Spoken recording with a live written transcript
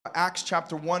Acts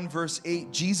chapter 1 verse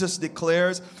 8, Jesus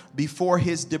declares before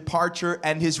his departure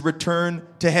and his return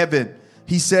to heaven,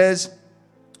 he says,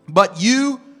 but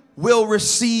you will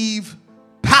receive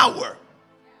power.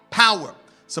 Power.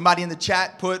 Somebody in the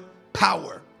chat put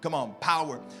power. Come on,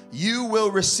 power. You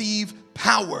will receive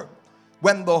power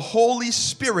when the Holy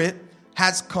Spirit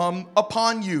has come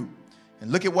upon you.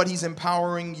 And look at what he's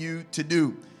empowering you to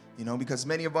do. You know, because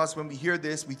many of us, when we hear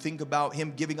this, we think about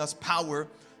him giving us power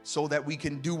so that we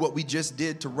can do what we just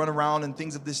did, to run around and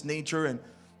things of this nature. And,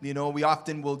 you know, we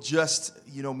often will just,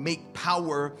 you know, make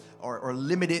power or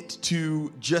limit it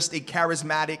to just a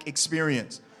charismatic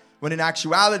experience. When in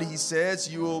actuality, he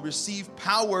says, you will receive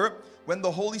power when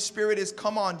the Holy Spirit has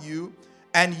come on you,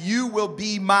 and you will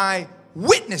be my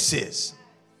witnesses.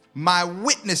 My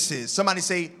witnesses. Somebody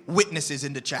say witnesses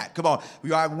in the chat. Come on.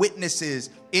 We are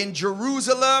witnesses in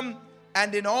Jerusalem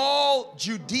and in all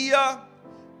Judea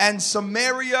and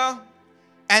Samaria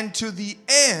and to the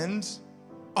ends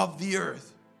of the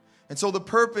earth. And so the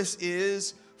purpose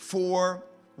is for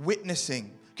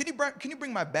witnessing. Can you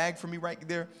bring my bag for me right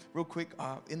there, real quick?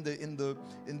 In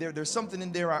there, there's something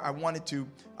in there I wanted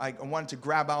to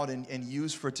grab out and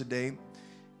use for today.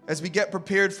 As we get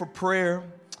prepared for prayer,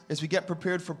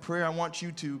 I want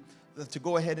you to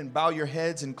go ahead and bow your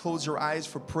heads and close your eyes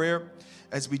for prayer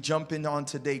as we jump in on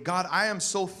today. God, I am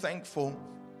so thankful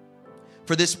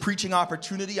for this preaching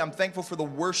opportunity. I'm thankful for the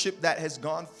worship that has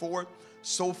gone forth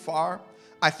so far.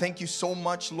 I thank you so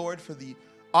much, Lord, for the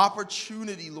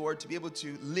opportunity, Lord, to be able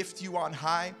to lift you on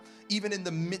high. Even in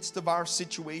the midst of our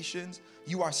situations,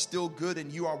 you are still good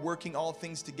and you are working all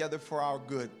things together for our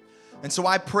good. And so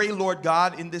I pray, Lord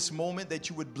God, in this moment that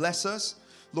you would bless us.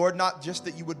 Lord, not just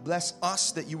that you would bless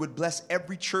us, that you would bless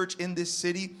every church in this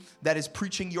city that is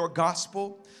preaching your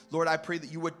gospel. Lord, I pray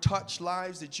that you would touch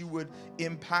lives, that you would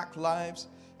impact lives.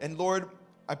 And Lord,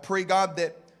 I pray, God,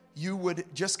 that you would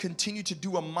just continue to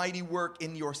do a mighty work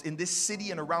in this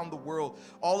city and around the world.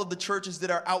 All of the churches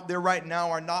that are out there right now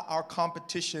are not our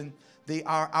competition. They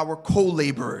are our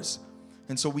co-laborers.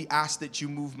 And so we ask that you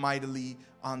move mightily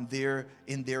in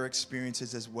their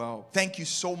experiences as well. Thank you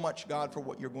so much, God, for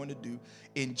what you're going to do.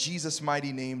 In Jesus'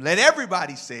 mighty name, let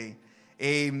everybody say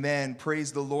amen.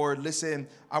 Praise the Lord. Listen,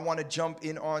 I want to jump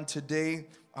in on today.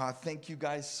 Thank you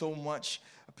guys so much.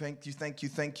 Thank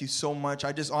you so much.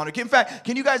 I just honor. In fact,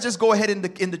 can you guys just go ahead in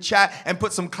the chat and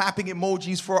put some clapping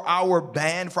emojis for our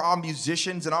band, for our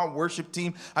musicians and our worship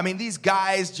team? I mean, these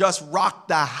guys just rocked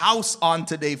the house on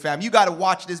today, fam. You got to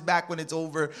watch this back when it's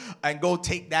over and go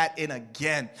take that in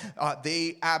again.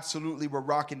 They absolutely were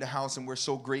rocking the house, and we're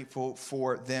so grateful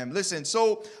for them. Listen,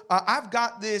 so I've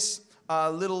got this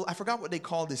I forgot what they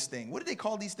call this thing. What do they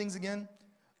call these things again?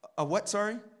 A what,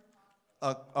 sorry?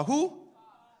 A who?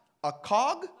 A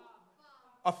cog?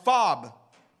 A fob.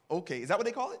 Okay, is that what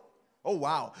they call it? Oh,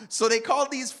 wow. So they call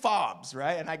these fobs,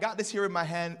 right? And I got this here in my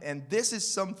hand, and this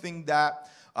is something that,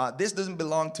 this doesn't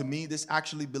belong to me. This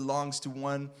actually belongs to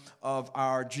one of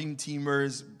our dream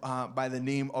teamers by the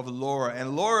name of Laura.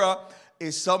 And Laura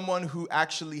is someone who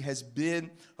actually has been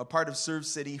a part of Serve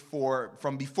City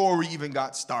from before we even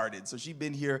got started. So she's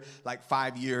been here like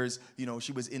 5 years. You know,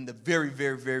 she was in the very,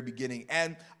 very, very beginning.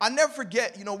 And I'll never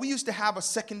forget, you know, we used to have a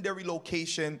secondary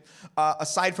location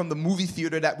aside from the movie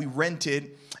theater that we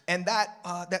rented. And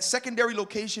that secondary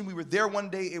location, we were there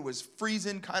one day. It was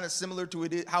freezing, kind of similar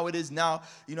to how it is now.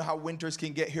 You know how winters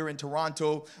can get here in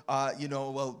Toronto.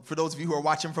 Well, for those of you who are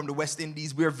watching from the West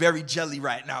Indies, we're very jelly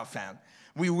right now, fam.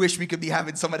 We wish we could be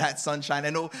having some of that sunshine. I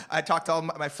know I talk to all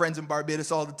my friends in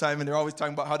Barbados all the time, and they're always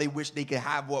talking about how they wish they could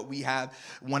have what we have.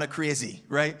 Wanna crazy,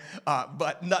 right?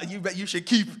 But no, you should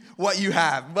keep what you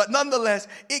have. But nonetheless,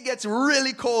 it gets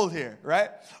really cold here, right?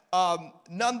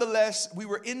 Nonetheless, we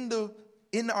were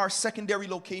in our secondary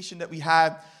location that we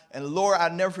had, and Laura,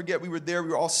 I'll never forget, we were there. We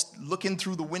were all looking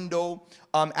through the window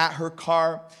at her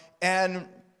car, and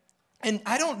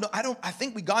I don't know, I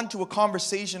think we got into a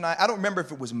conversation. I don't remember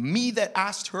if it was me that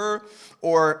asked her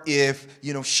or if,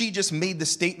 you know, she just made the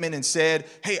statement and said,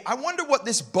 hey, I wonder what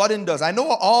this button does. I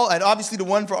know and obviously the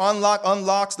one for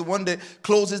unlocks, the one that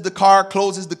closes the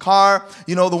car,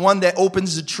 you know, the one that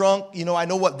opens the trunk, you know, I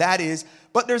know what that is.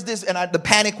 But there's this, and the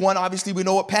panic one, obviously we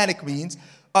know what panic means.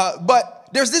 But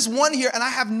there's this one here, and I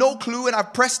have no clue, and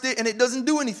I've pressed it, and it doesn't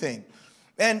do anything.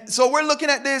 And so we're looking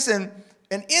at this, and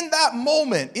in that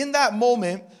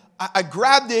moment, I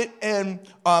grabbed it, and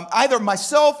either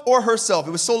myself or herself,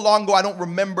 it was so long ago, I don't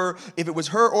remember if it was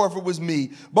her or if it was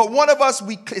me. But one of us,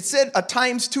 it said a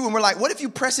 ×2, and we're like, what if you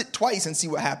press it twice and see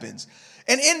what happens?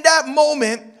 And in that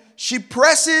moment, she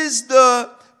presses the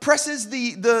fob,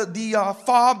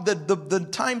 the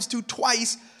 ×2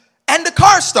 twice, and the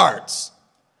car starts.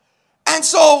 And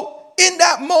so in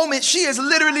that moment, she is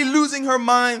literally losing her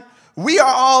mind. We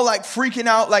are all like freaking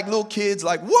out like little kids,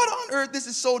 like, what on earth? This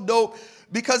is so dope.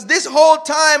 Because this whole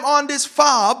time on this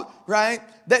fob, right,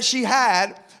 that she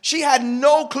had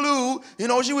no clue,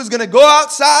 she was going to go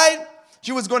outside.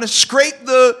 She was going to scrape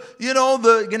going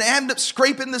to end up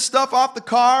scraping the stuff off the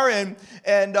car and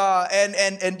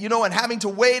having to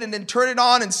wait and then turn it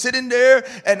on and sit in there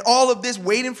and all of this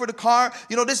waiting for the car.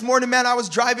 This morning, man, I was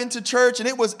driving to church and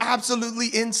it was absolutely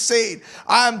insane.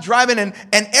 I'm driving and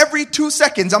every 2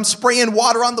 seconds I'm spraying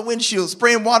water on the windshield.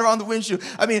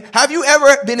 I mean, have you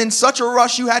ever been in such a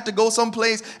rush you had to go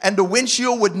someplace and the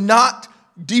windshield would not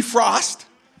defrost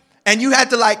and you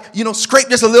had to scrape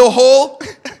just a little hole?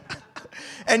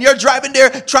 And you're driving there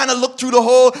trying to look through the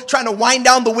hole, trying to wind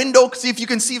down the window, see if you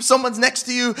can see if someone's next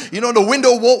to you. The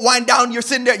window won't wind down. You're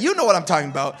sitting there. You know what I'm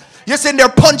talking about. You're sitting there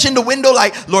punching the window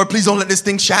like, Lord, please don't let this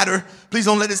thing shatter. Please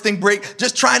don't let this thing break.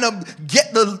 Just trying to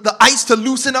get the ice to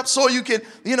loosen up so you can,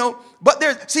 But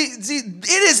it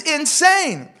is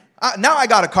insane. Now I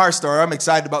got a car starter. I'm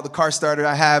excited about the car starter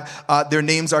I have. Their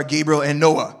names are Gabriel and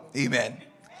Noah. Amen.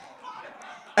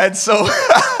 And so...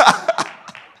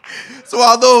 So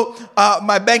although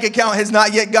my bank account has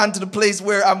not yet gotten to the place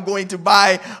where I'm going to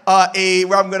buy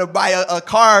a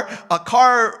car,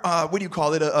 what do you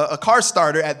call it? A car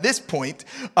starter at this point.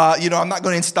 I'm not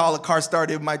going to install a car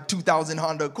starter in my 2000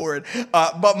 Honda Accord.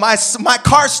 But my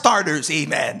car starters,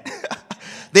 amen.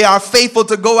 They are faithful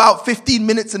to go out 15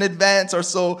 minutes in advance or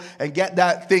so and get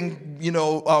that thing,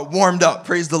 warmed up.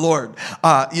 Praise the Lord.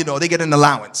 They get an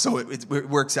allowance, so it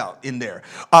works out in there.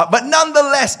 But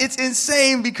nonetheless, it's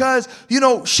insane because,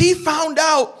 she found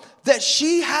out that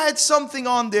she had something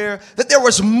on there, that there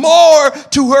was more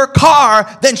to her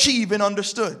car than she even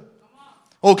understood.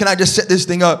 Oh, can I just set this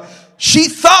thing up? She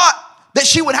thought that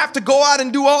she would have to go out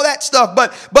and do all that stuff,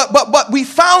 but we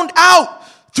found out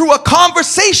through a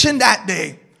conversation that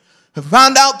day. We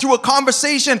found out through a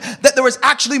conversation that there was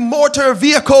actually more to her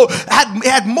vehicle,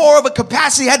 had more of a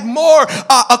capacity, had more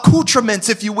accoutrements,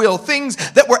 if you will, things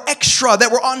that were extra,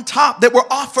 that were on top, that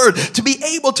were offered to be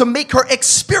able to make her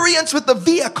experience with the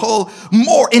vehicle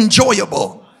more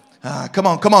enjoyable. Come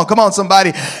on,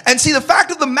 somebody. And see, the fact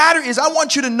of the matter is, I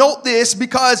want you to note this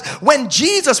because when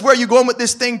Jesus, where are you going with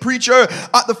this thing, preacher?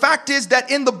 The fact is that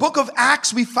in the book of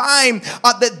Acts, we find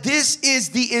that this is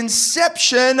the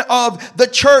inception of the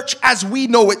church as we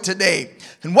know it today.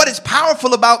 And what is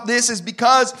powerful about this is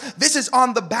because this is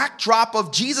on the backdrop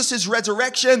of Jesus'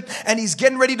 resurrection and he's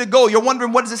getting ready to go. You're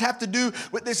wondering, what does this have to do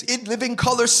with this In Living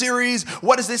Color series?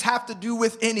 What does this have to do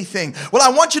with anything? Well,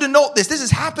 I want you to note this. This is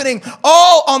happening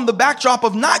all on the backdrop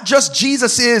of not just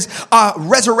Jesus'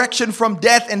 resurrection from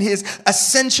death and his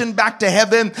ascension back to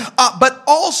heaven, but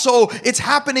also it's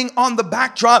happening on the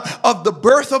backdrop of the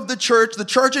birth of the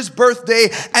church's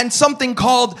birthday, and something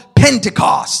called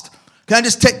Pentecost. Can I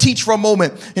just teach for a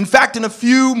moment? In fact, in a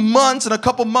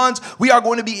couple months, we are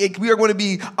going to be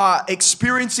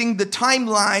experiencing the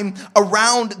timeline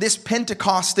around this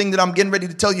Pentecost thing that I'm getting ready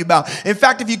to tell you about. In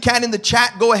fact, if you can in the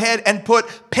chat, go ahead and put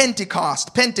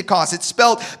Pentecost. Pentecost. It's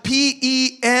spelled Pentecost.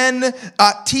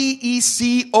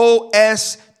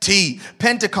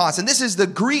 Pentecost. And this is the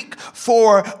Greek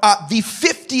for the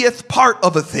 50th part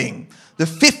of a thing. The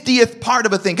 50th part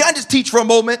of a thing. Can I just teach for a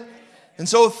moment? And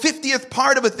so 50th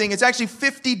part of a thing, it's actually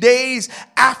 50 days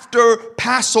after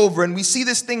Passover. And we see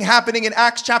this thing happening in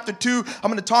Acts chapter 2.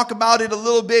 I'm going to talk about it a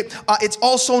little bit. It's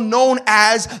also known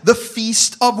as the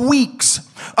Feast of Weeks.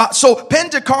 So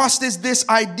Pentecost is this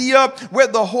idea where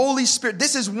the Holy Spirit,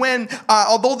 this is when,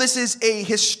 although this is a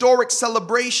historic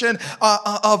celebration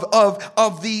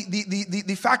of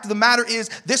the fact of the matter is,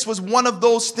 this was one of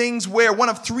those things where one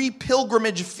of 3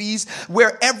 pilgrimage feasts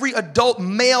where every adult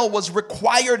male was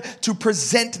required to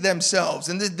present themselves.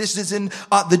 And this is in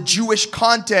the Jewish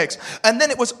context. And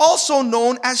then it was also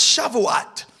known as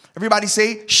Shavuot. Everybody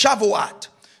say Shavuot.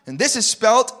 And this is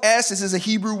spelled this is a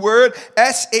Hebrew word,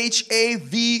 Shavuot.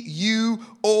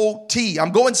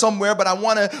 I'm going somewhere, but I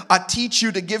want to teach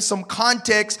you to give some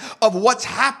context of what's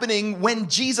happening when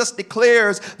Jesus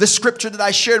declares the scripture that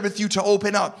I shared with you to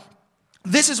open up.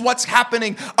 This is what's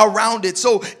happening around it.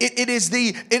 So it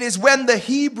is when the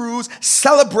Hebrews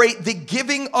celebrate the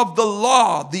giving of the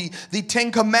law, the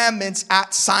 10 commandments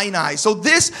at Sinai. So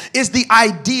this is the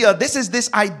idea. This is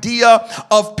this idea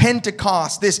of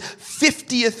Pentecost, this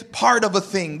 50th part of a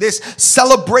thing, this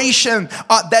celebration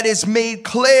that is made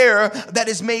clear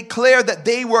that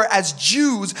they were as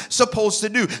Jews supposed to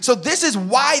do. So this is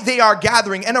why they are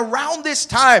gathering. And around this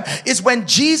time is when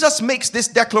Jesus makes this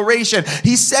declaration.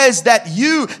 He says that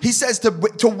he says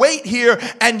to wait here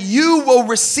and you will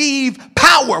receive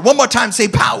power. One more time, say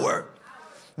power.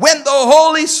 when the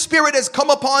Holy Spirit has come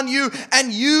upon you,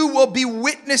 and you will be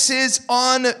witnesses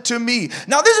unto me.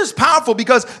 Now, this is powerful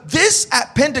because this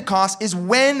at Pentecost is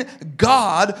when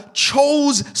God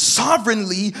chose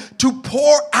sovereignly to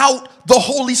pour out the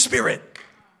Holy Spirit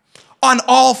on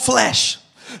all flesh.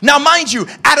 Now, mind you,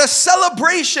 at a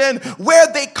celebration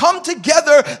where they come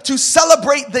together to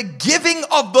celebrate the giving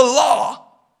of the law,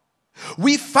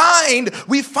 we find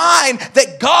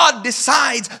that God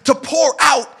decides to pour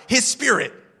out his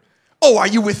Spirit. Oh, are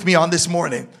you with me on this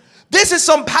morning? This is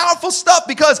some powerful stuff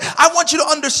because I want you to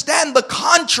understand the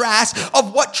contrast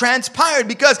of what transpired,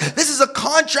 because this is a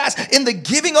contrast in the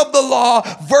giving of the law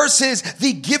versus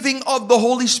the giving of the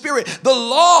Holy Spirit. The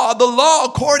law,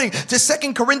 according to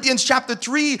 2 Corinthians chapter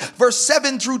 3, verse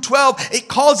 7 through 12, it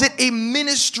calls it a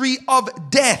ministry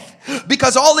of death.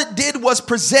 Because all it did was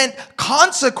present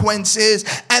consequences,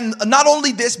 and not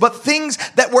only this, but things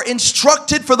that were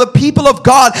instructed for the people of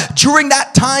God during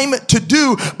that time to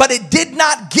do, but it did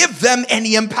not give them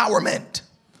any empowerment.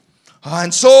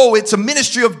 And so it's a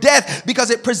ministry of death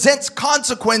because it presents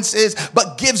consequences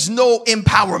but gives no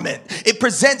empowerment. It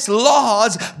presents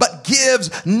laws but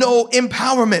gives no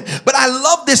empowerment. But I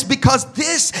love this because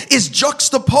this is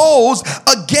juxtaposed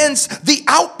against the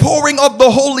outpouring of the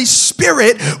Holy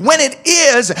Spirit when it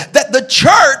is that the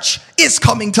church is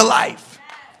coming to life.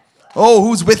 Oh,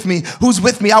 who's with me? Who's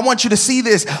with me? I want you to see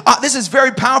this. This is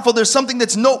very powerful. There's something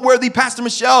that's noteworthy, Pastor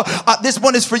Michelle. This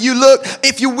one is for you. Look,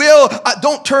 if you will,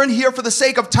 don't turn here for the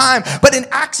sake of time. But in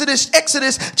Exodus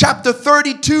chapter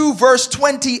 32, verse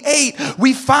 28,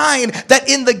 we find that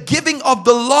in the giving of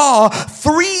the law,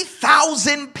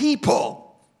 3,000 people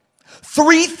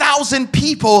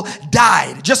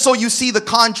died. Just so you see the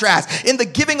contrast. In the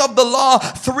giving of the law,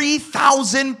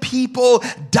 3,000 people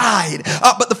died.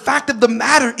 But the fact of the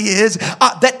matter is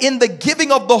that in the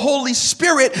giving of the Holy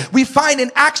Spirit, we find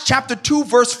in Acts chapter 2,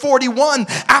 verse 41,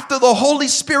 after the Holy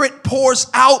Spirit pours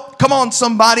out, come on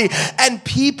somebody, and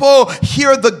people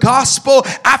hear the gospel,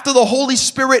 after the Holy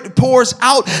Spirit pours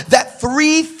out, that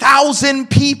 3,000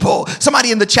 people,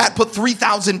 somebody in the chat put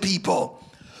 3,000 people.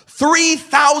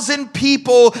 3,000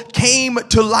 people came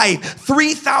to life.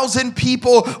 3,000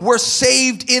 people were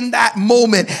saved in that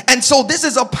moment. And so this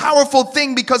is a powerful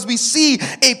thing because we see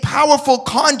a powerful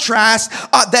contrast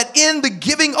that in the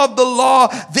giving of the law,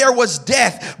 there was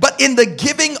death. But in the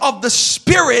giving of the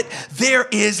Spirit, there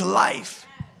is life.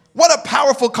 What a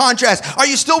powerful contrast. Are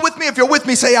you still with me? If you're with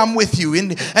me, say I'm with you.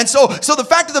 And so the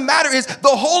fact of the matter is the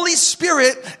Holy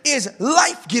Spirit is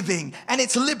life-giving and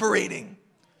it's liberating.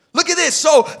 Look at this.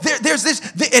 So there's this,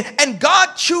 and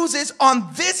God chooses on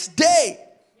this day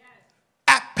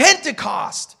at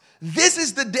Pentecost. This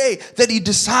is the day that he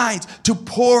decides to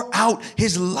pour out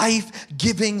his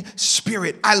life-giving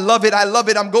Spirit. I love it. I love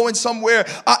it. I'm going somewhere.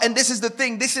 And this is the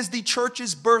thing. This is the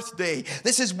church's birthday.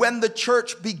 This is when the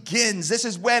church begins. This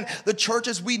is when the church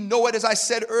as we know it, as I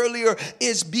said earlier,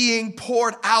 is being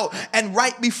poured out. And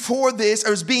right before this,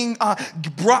 or is being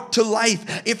brought to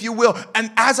life, if you will.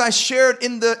 And as I shared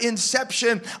in the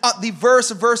inception, the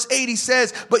verse 80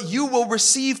 says, but you will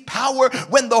receive power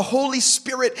when the Holy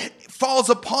Spirit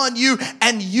falls upon you,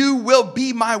 and you will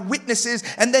be my witnesses.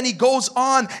 And then he goes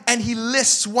on and he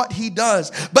lists what he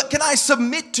does. But can I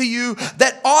submit to you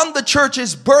that on the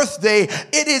church's birthday,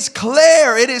 it is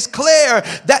clear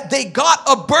that they got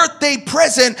a birthday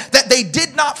present that they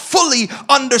did not fully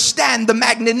understand the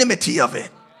magnanimity of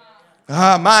it.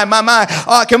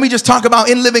 Can we just talk about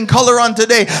in living color on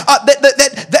today?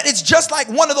 That it's just like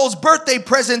one of those birthday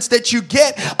presents that you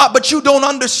get, but you don't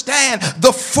understand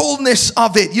the fullness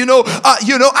of it.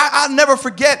 I'll never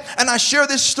forget, and I share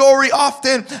this story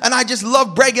often, and I just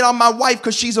love bragging on my wife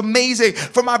because she's amazing.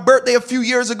 For my birthday a few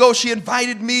years ago, she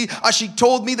invited me. She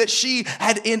told me that she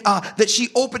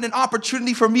opened an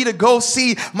opportunity for me to go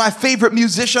see my favorite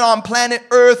musician on planet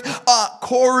Earth,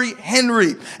 Corey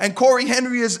Henry. And Corey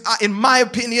Henry is, in my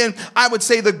opinion, I would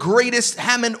say the greatest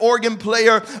Hammond organ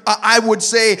player, I would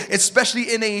say,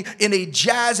 especially in a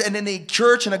jazz and in a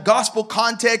church and a gospel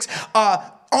context,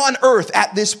 on earth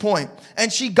at this point.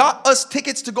 And she got us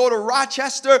tickets to go to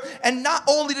Rochester. And not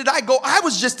only did I go, I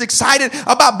was just excited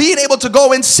about being able to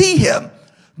go and see him.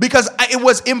 Because it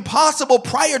was impossible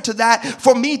prior to that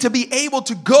for me to be able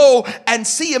to go and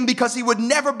see him because he would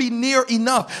never be near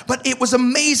enough. But it was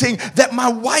amazing that my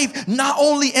wife not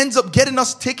only ends up getting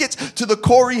us tickets to the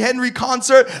Corey Henry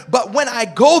concert, but when I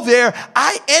go there,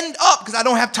 I end up, because I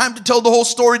don't have time to tell the whole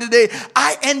story today,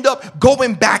 I end up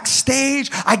going backstage.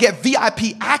 I get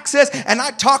VIP access and I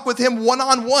talk with him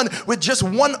one-on-one with just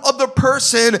one other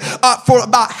person for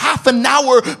about half an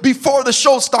hour before the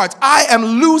show starts. I am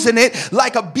losing it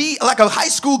like a high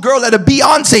school girl at a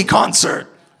Beyonce concert.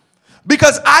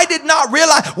 Because I did not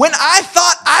realize, when I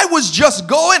thought I was just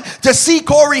going to see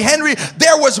Corey Henry,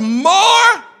 there was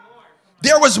more.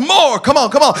 There was more. Come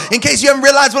on. In case you haven't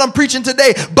realized what I'm preaching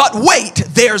today. But wait,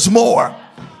 there's more.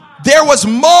 There was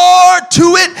more to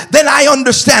it than I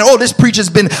understand. Oh, this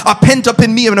preacher's been pent up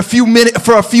in me in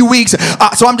for a few weeks.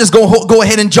 So I'm just going to go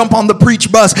ahead and jump on the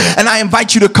preach bus. And I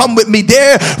invite you to come with me.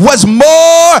 There was more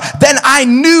than I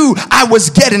knew I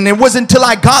was getting. It wasn't until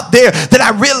I got there that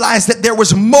I realized that there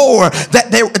was more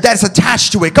that's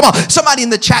attached to it. Come on. Somebody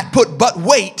in the chat put, but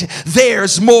wait,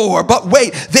 there's more. But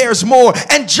wait, there's more.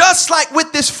 And just like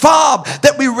with this fob,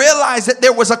 that we realized that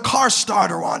there was a car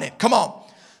starter on it. Come on.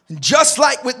 Just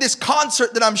like with this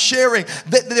concert that I'm sharing,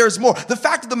 that there's more. The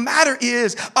fact of the matter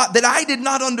is that I did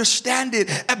not understand it,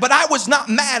 but I was not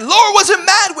mad. Laura wasn't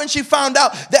mad when she found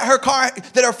out that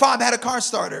her fob had a car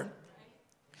starter.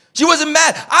 She wasn't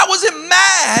mad. I wasn't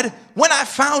mad when I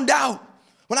found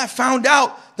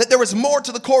out. That there was more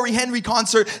to the Corey Henry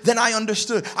concert than I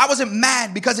understood. I wasn't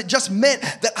mad because it just meant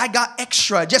that I got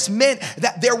extra. It just meant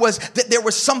that there was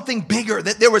something bigger,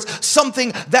 that there was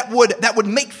something that would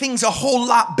make things a whole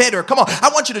lot better. Come on, I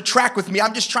want you to track with me.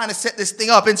 I'm just trying to set this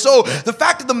thing up. And so the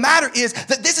fact of the matter is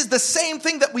that this is the same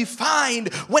thing that we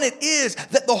find when it is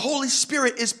that the Holy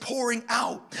Spirit is pouring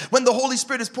out. When the Holy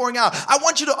Spirit is pouring out, I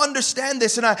want you to understand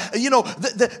this. And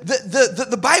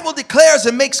the Bible declares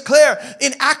and makes clear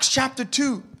in Acts chapter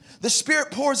 2. The Spirit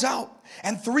pours out,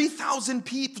 and 3,000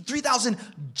 people, 3,000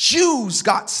 Jews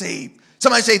got saved.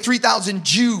 Somebody say 3,000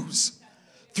 Jews.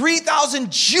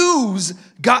 3,000 Jews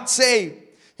got saved.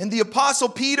 And the Apostle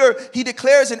Peter, he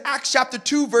declares in Acts chapter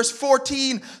 2, verse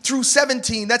 14 through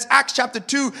 17. That's Acts chapter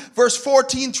 2, verse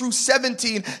 14 through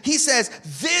 17. He says,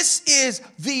 this is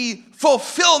the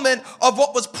fulfillment of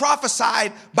what was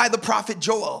prophesied by the prophet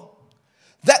Joel.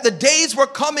 That the days were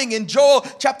coming in Joel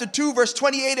chapter 2, verse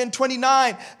 28 and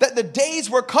 29, that the days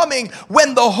were coming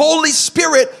when the Holy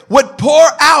Spirit would pour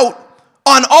out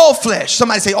on all flesh.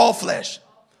 Somebody say all flesh.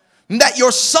 And that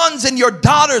your sons and your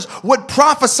daughters would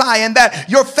prophesy, and that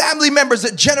your family members,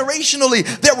 that generationally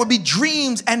there would be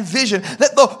dreams and vision.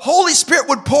 That the Holy Spirit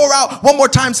would pour out, one more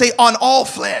time, say on all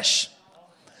flesh.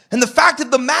 And the fact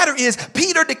of the matter is,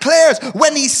 Peter declares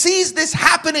when he sees this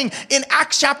happening in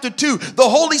Acts chapter 2, the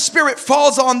Holy Spirit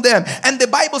falls on them. And the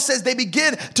Bible says they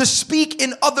begin to speak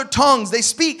in other tongues. They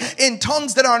speak in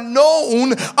tongues that are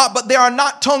known, but they are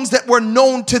not tongues that were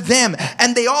known to them.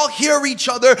 And they all hear each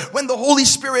other when the Holy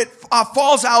Spirit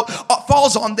falls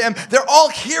on them. They're all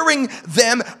hearing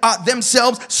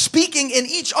themselves speaking in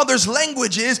each other's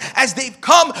languages as they've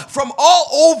come from all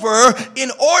over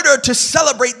in order to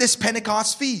celebrate this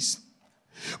Pentecost feast.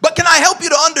 But can I help you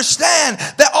to understand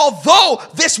that although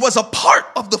this was a part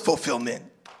of the fulfillment,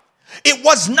 it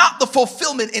was not the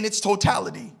fulfillment in its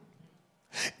totality.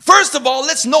 First of all,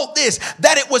 let's note this,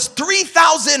 that it was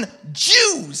 3,000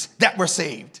 Jews that were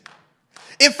saved.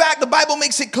 In fact, the Bible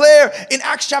makes it clear in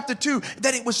Acts chapter 2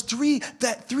 that it was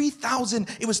 3,000,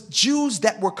 it was Jews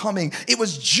that were coming. It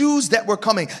was Jews that were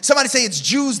coming. Somebody say it's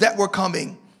Jews that were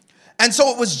coming. And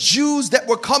so it was Jews that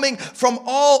were coming from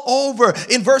all over.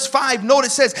 In verse 5, note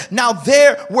it says, now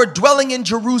there were dwelling in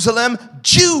Jerusalem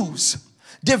Jews,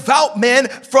 devout men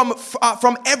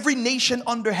from every nation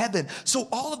under heaven. So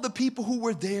all of the people who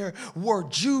were there were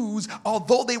Jews,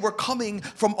 although they were coming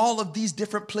from all of these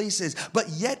different places. But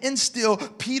yet and still,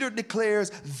 Peter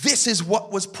declares this is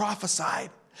what was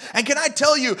prophesied. And can I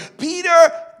tell you,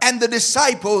 Peter and the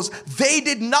disciples, they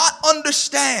did not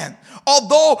understand.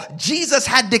 Although Jesus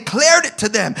had declared it to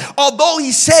them, although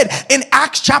he said in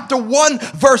Acts chapter 1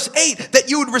 verse 8 that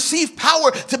you would receive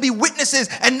power to be witnesses,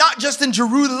 and not just in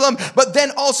Jerusalem, but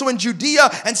then also in Judea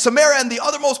and Samaria and the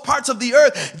othermost parts of the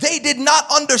earth, they did not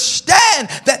understand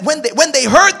that when they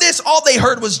heard this, all they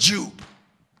heard was Jew.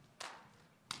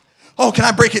 Oh, can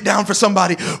I break it down for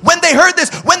somebody? When they heard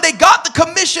this, when they got the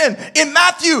commission in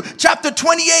Matthew chapter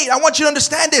 28, I want you to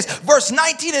understand this, verse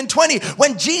 19 and 20,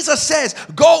 when Jesus says,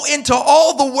 go into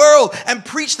all the world and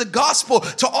preach the gospel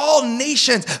to all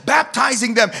nations,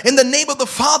 baptizing them in the name of the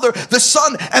Father, the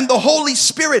Son, and the Holy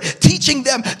Spirit, teaching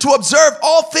them to observe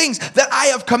all things that I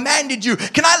have commanded you.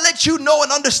 Can I let you know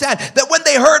and understand that when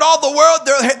they heard all the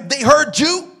world, they heard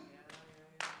Jew?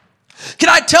 Can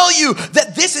I tell you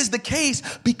that this is the case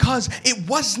because it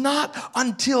was not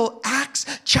until Acts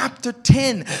chapter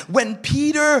 10 when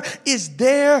Peter is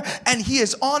there and he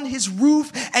is on his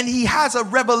roof and he has a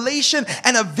revelation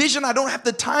and a vision. I don't have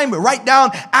the time. Write down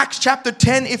Acts chapter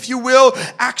 10, if you will.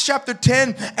 Acts chapter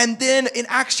 10. And then in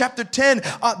Acts chapter 10,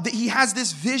 he has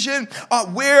this vision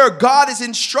where God is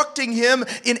instructing him,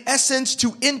 in essence,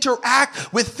 to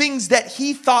interact with things that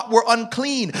he thought were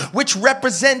unclean, which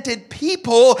represented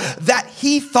people that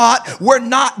he thought were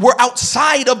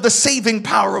outside of the saving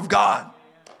power of God.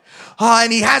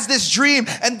 And he has this dream,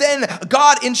 and then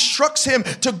God instructs him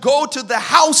to go to the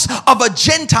house of a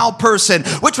Gentile person,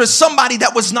 which was somebody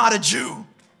that was not a Jew.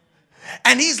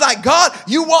 And he's like, God,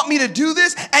 you want me to do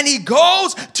this? And he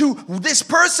goes to this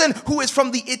person who is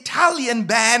from the Italian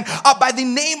band by the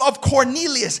name of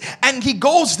Cornelius. And he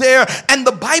goes there, and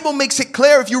the Bible makes it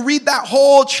clear, if you read that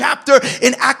whole chapter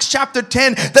in Acts chapter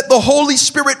 10, that the Holy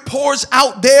Spirit pours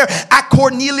out there at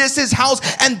Cornelius's house,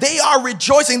 and they are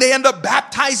rejoicing. They end up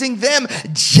baptizing them,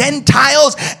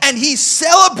 Gentiles. And he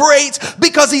celebrates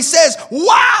because he says,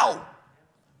 wow,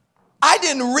 I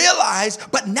didn't realize,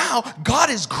 but now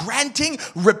God is granting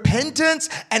repentance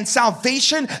and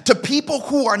salvation to people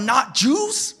who are not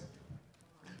Jews.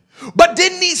 But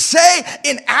didn't he say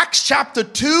in Acts chapter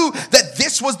 2 that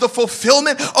this was the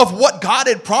fulfillment of what God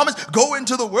had promised? Go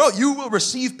into the world, you will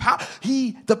receive power.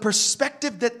 The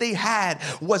perspective that they had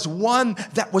was one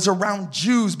that was around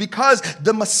Jews. Because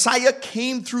the Messiah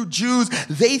came through Jews,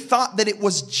 they thought that it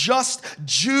was just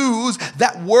Jews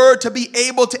that were to be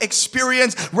able to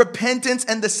experience repentance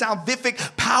and the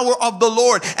salvific power of the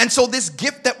Lord. And so this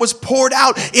gift that was poured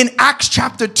out in Acts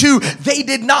chapter 2, they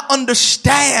did not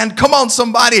understand. Come on,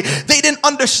 somebody. They didn't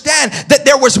understand that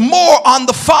there was more on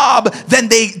the fob than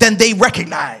they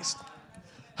recognized.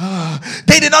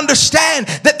 They didn't understand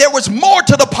that there was more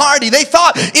to the party. They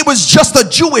thought it was just a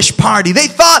Jewish party. They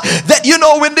thought that,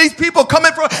 when these people come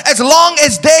in from, as long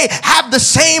as they have the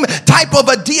same type of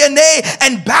a DNA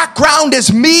and background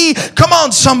as me, come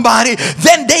on somebody,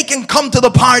 then they can come to the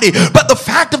party. But the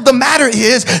fact of the matter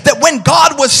is that when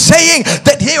God was saying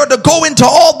that they are to go into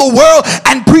all the world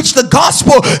and preach the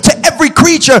gospel to every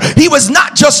creature, he was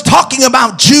not just talking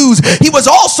about Jews. He was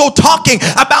also talking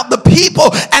about the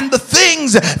people and the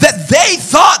things that they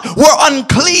thought were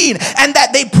unclean and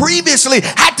that they previously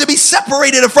had to be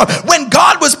separated from. When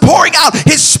God was pouring out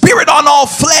his spirit on all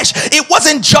flesh, it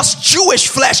wasn't just Jewish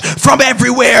flesh from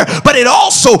everywhere, but it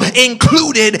also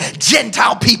included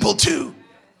Gentile people too.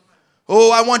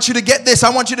 Oh, I want you to get this. I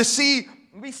want you to see.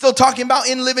 We're still talking about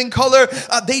In Living Color.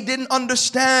 They didn't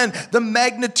understand the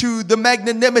magnitude, the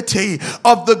magnanimity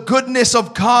of the goodness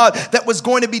of God that was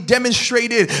going to be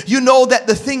demonstrated. You know that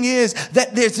the thing is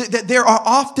that there are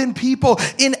often people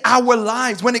in our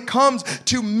lives when it comes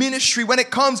to ministry, when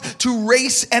it comes to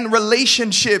race and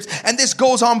relationships, and this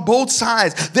goes on both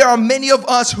sides. There are many of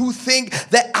us who think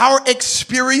that our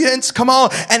experience,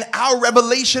 and our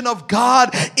revelation of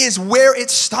God is where it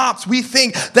stops. We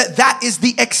think that that is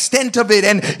the extent of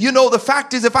it. And the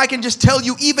fact is, if I can just tell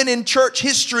you, even in church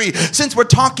history, since we're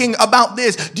talking about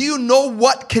this, do you know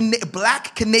what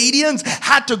black Canadians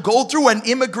had to go through and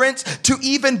immigrants to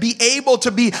even be able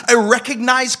to be a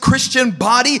recognized Christian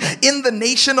body in the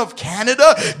nation of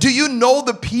Canada? Do you know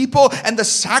the people and the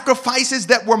sacrifices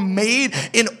that were made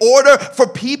in order for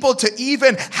people to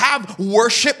even have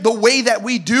worship the way that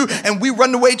we do, and we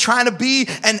run away trying to be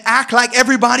and act like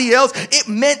everybody else? It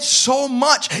meant so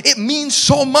much. It means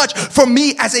so much for me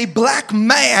as a black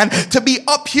man to be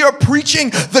up here preaching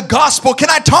the gospel. Can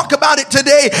I talk about it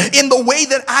today in the way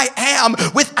that I am,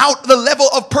 without the level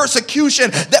of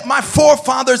persecution that my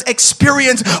forefathers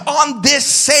experienced on this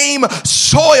same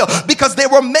soil? Because there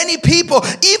were many people,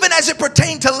 even as it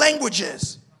pertained to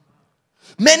languages.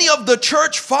 Many of the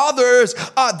church fathers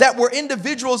that were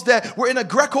individuals that were in a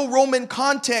Greco-Roman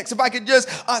context, if I could just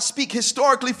speak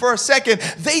historically for a second,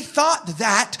 they thought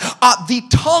that the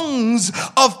tongues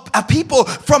of people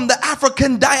from the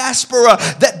African diaspora,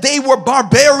 that they were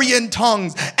barbarian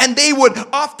tongues, and they would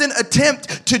often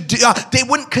attempt to they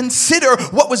wouldn't consider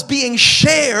what was being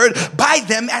shared by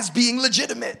them as being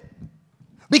legitimate.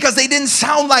 Because they didn't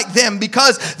sound like them,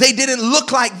 because they didn't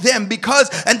look like them,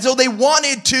 and so they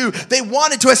wanted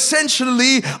to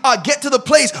essentially get to the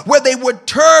place where they would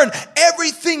turn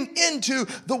everything into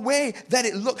the way that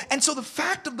it looked. And so the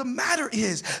fact of the matter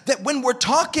is that when we're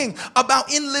talking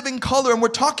about In Living Color and we're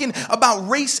talking about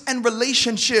race and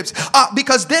relationships,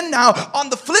 because then now on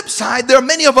the flip side, there are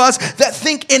many of us that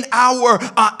think in our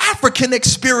African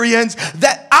experience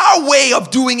that our way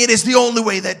of doing it is the only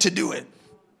way that to do it.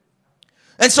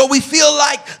 And so we feel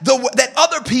like that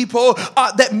other people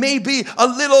that may be a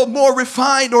little more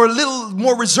refined or a little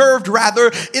more reserved,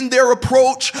 rather, in their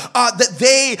approach,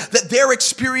 that their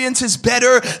experience is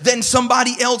better than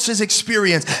somebody else's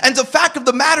experience. And the fact of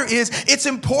the matter is, it's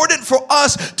important for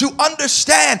us to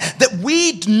understand that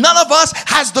none of us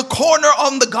has the corner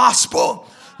on the gospel.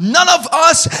 None of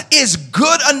us is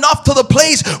good enough to the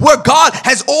place where God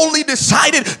has only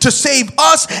decided to save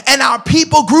us and our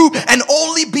people group and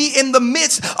only be in the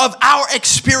midst of our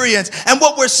experience. And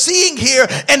what we're seeing here,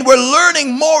 and we're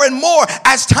learning more and more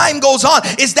as time goes on,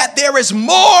 is that there is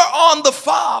more on the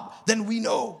fob than we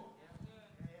know.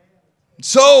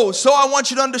 So I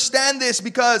want you to understand this,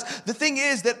 because the thing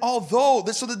is that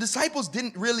so the disciples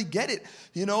didn't really get it,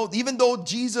 even though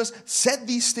Jesus said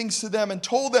these things to them and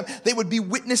told them they would be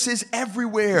witnesses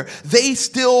everywhere, they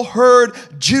still heard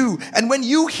Jew. And when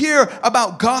you hear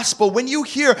about gospel, when you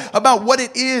hear about what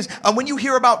it is, and when you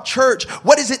hear about church,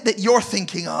 what is it that you're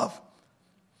thinking of?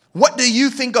 What do you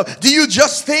think of? Do you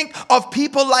just think of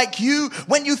people like you?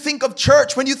 When you think of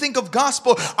church, when you think of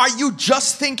gospel, are you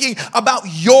just thinking about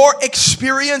your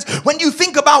experience? When you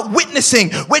think about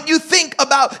witnessing, when you think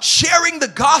about sharing the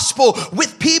gospel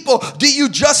with people, do you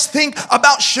just think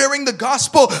about sharing the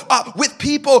gospel with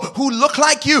people who look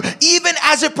like you? Even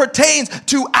as it pertains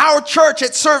to our church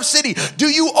at Serve City, do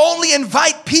you only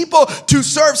invite people to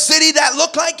Serve City that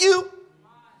look like you?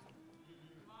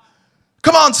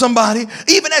 Come on, somebody.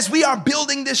 Even as we are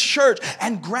building this church,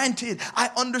 and granted, I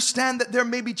understand that there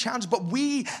may be challenges, but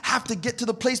we have to get to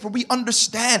the place where we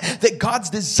understand that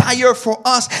God's desire for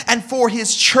us and for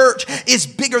his church is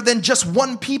bigger than just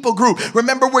one people group.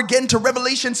 Remember, we're getting to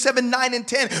Revelation 7, 9, and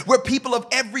 10, where people of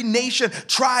every nation,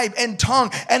 tribe, and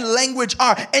tongue and language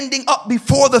are ending up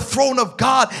before the throne of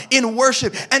God in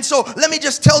worship. And so let me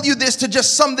just tell you this to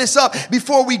just sum this up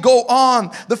before we go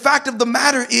on. The fact of the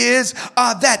matter is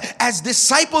that as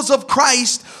disciples of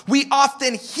Christ, we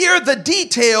often hear the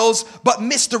details but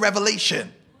miss the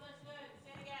revelation.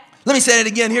 Let me say it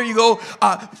again. Here you go.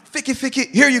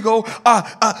 Here you go.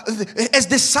 As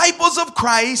disciples of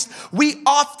Christ, we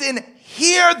often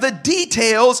hear the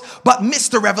details but miss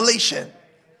the revelation.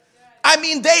 I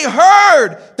mean, they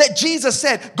heard that Jesus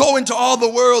said, go into all the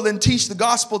world and teach the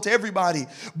gospel to everybody.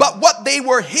 But what they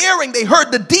were hearing, they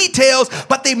heard the details,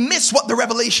 but they missed what the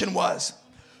revelation was.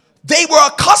 They were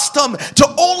accustomed to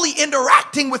only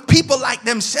interacting with people like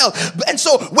themselves. And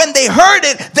so when they heard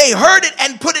it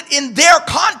and put it in their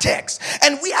context.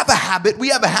 And we have a habit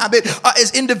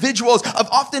as individuals of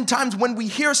oftentimes when we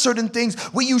hear certain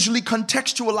things, we usually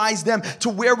contextualize them to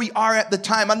where we are at the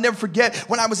time. I'll never forget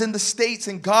when I was in the States,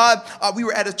 and we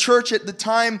were at a church at the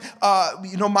time,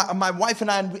 my wife and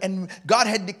I, and God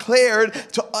had declared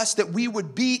to us that we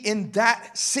would be in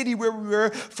that city where we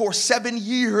were for 7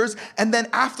 years. And then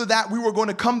after that, we were going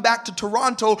to come back to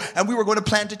Toronto and we were going to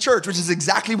plant a church, which is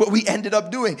exactly what we ended up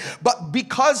doing. But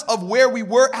because of where we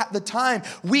were at the time,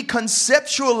 we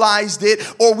conceptualized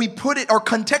it, or we put it, or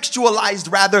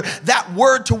contextualized rather, that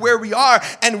word to where we are.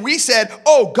 And we said,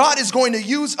 oh, God is going to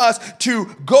use us to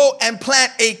go and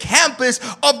plant a campus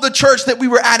of the church that we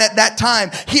were at that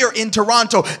time here in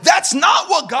Toronto. That's not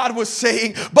what God was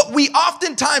saying, but we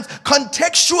oftentimes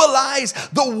contextualize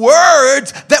the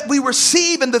words that we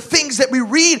receive and the things that we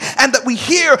read and that we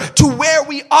hear to where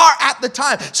we are at the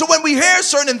time. So when we hear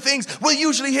certain things, we'll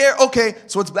usually hear, okay,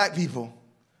 so it's black people.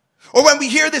 Or when we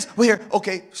hear this, we hear,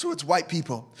 okay, so it's white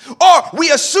people. Or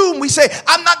we assume, we say,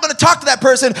 I'm not going to talk to that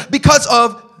person because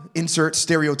of insert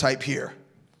stereotype here.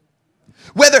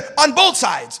 Whether on both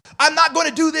sides, I'm not going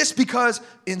to do this because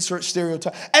insert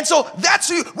stereotype. And so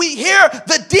we hear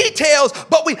the details,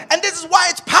 and this is why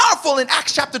it's powerful in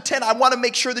Acts chapter 10. I want to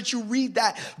make sure that you read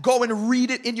that. Go and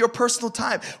read it in your personal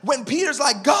time. When Peter's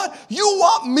like, God, you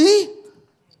want me?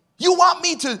 You want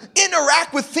me to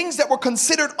interact with things that were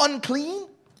considered unclean?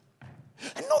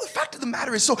 And no, the fact of the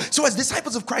matter is, so as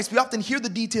disciples of Christ, we often hear the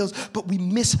details, but we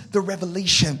miss the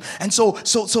revelation. And so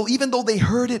even though they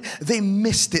heard it, they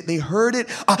missed it. They heard it.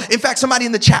 In fact, somebody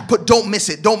in the chat put, don't miss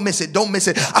it, don't miss it, don't miss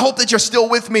it. I hope that you're still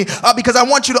with me because I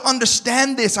want you to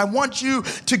understand this. I want you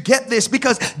to get this,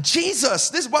 because this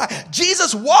is why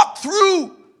Jesus walked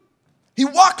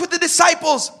with the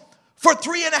disciples for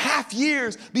 3.5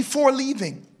 years before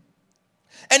leaving.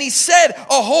 And he said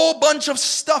a whole bunch of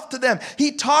stuff to them.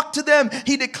 He talked to them.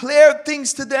 He declared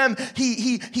things to them.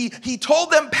 He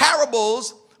told them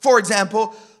parables, for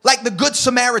example, like the Good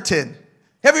Samaritan.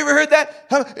 Have you ever heard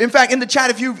that? In fact, in the chat,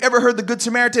 if you've ever heard the Good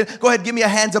Samaritan, go ahead, give me a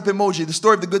hands up emoji, the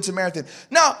story of the Good Samaritan.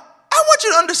 Now, I want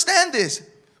you to understand this.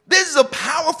 This is a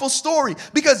powerful story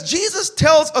because Jesus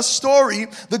tells a story,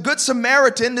 the Good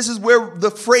Samaritan. This is where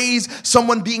the phrase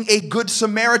someone being a good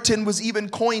Samaritan was even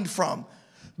coined from.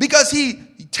 Because he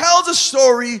tells a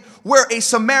story where a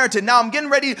Samaritan, now I'm getting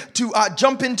ready to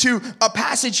jump into a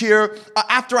passage here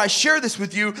after I share this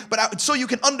with you, but so you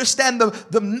can understand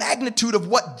the magnitude of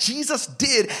what Jesus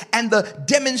did and the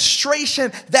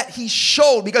demonstration that he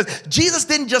showed. Because Jesus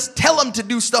didn't just tell him to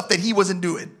do stuff that he wasn't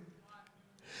doing.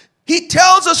 He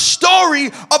tells a story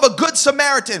of a good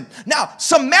Samaritan. Now,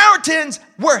 Samaritans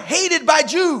were hated by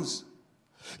Jews.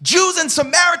 Jews and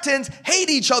Samaritans hate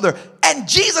each other, and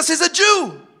Jesus is a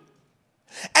Jew.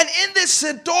 And in this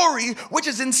story, which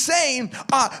is insane,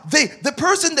 the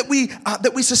person that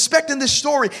we suspect in this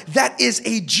story that is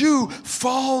a Jew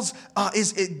falls,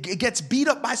 gets beat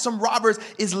up by some robbers,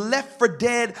 is left for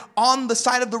dead on the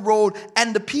side of the road,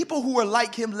 and the people who are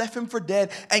like him left him for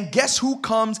dead. And guess who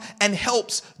comes and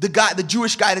helps the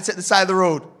Jewish guy that's at the side of the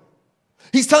road?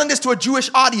 He's telling this to a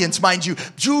Jewish audience, mind you.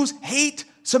 Jews hate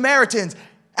Samaritans,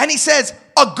 and he says,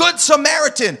 "A good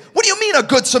Samaritan." What do you mean, a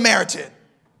good Samaritan?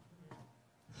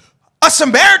 A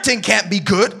Samaritan can't be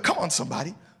good. Come on,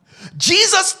 somebody.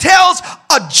 Jesus tells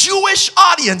a Jewish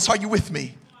audience, are you with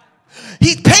me?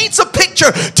 He paints a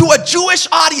picture to a Jewish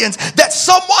audience that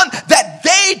someone that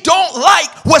they don't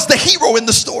like was the hero in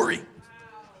the story.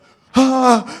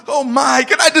 Oh my,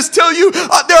 can I just tell you,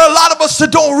 there are a lot of us that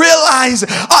don't realize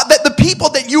that the people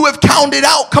that you have counted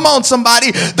out, come on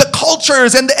somebody, the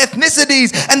cultures and the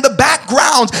ethnicities and the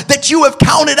backgrounds that you have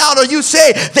counted out, or you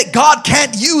say that God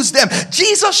can't use them.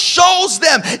 Jesus shows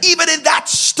them, even in that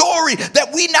story,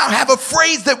 that we now have a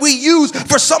phrase that we use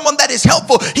for someone that is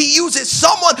helpful. He uses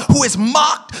someone who is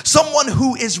mocked, someone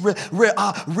who is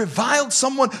reviled,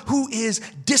 someone who is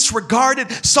disregarded,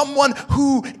 someone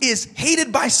who is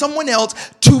hated by someone else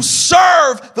to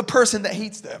serve the person that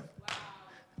hates them.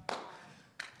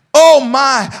 Oh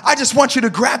my, I just want you to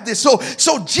grab this. So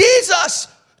Jesus,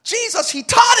 he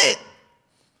taught it.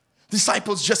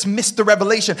 Disciples just missed the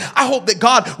revelation. I hope that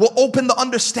God will open the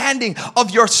understanding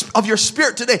of your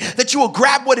spirit today, that you will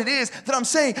grab what it is that I'm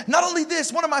saying. Not only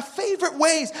this, one of my favorite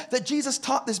ways that Jesus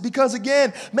taught this, because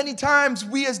again, many times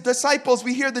we as disciples,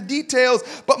 we hear the details,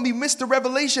 but we miss the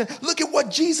revelation. Look at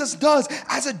what Jesus does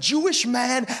as a Jewish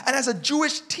man and as a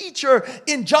Jewish teacher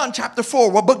in John chapter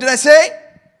 4. What book did I say?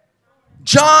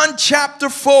 John chapter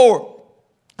 4.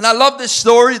 And I love this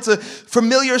story. It's a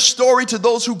familiar story to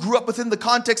those who grew up within the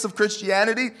context of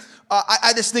Christianity.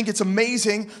 I just think it's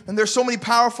amazing. And there's so many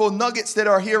powerful nuggets that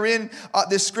are here in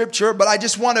this scripture. But I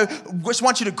just want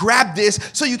you to grab this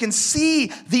so you can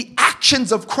see the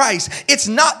actions of Christ. It's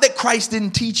not that Christ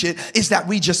didn't teach it. It's that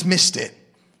we just missed it.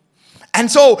 And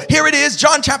so here it is,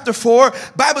 John chapter 4,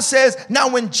 Bible says, now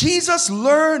when Jesus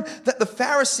learned that the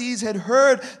Pharisees had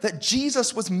heard that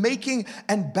Jesus was making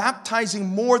and baptizing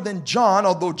more than John,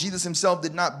 although Jesus himself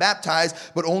did not baptize,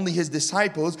 but only his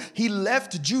disciples, he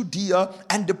left Judea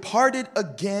and departed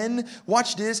again,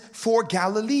 watch this, for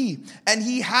Galilee. And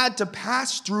he had to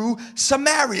pass through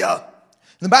Samaria.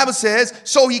 The Bible says,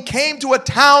 so he came to a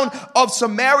town of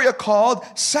Samaria called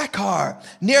Sychar,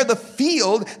 near the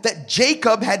field that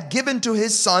Jacob had given to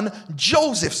his son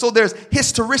Joseph. So there's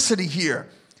historicity here.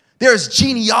 There's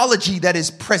genealogy that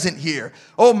is present here.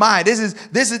 Oh my, this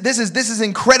is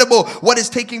incredible what is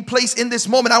taking place in this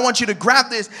moment. I want you to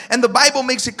grab this. And the Bible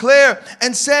makes it clear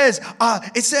and says,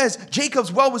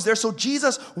 Jacob's well was there. So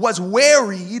Jesus was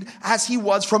wearied as he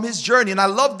was from his journey. And I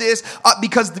love this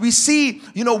because we see,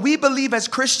 we believe as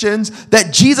Christians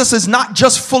that Jesus is not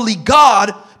just fully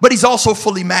God, but he's also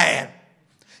fully man.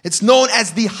 It's known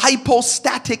as the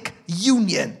hypostatic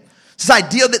union. This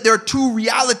idea that there are two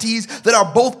realities that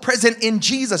are both present in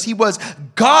Jesus. He was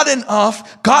God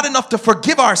enough to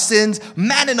forgive our sins,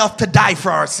 man enough to die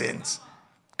for our sins.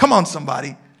 Come on,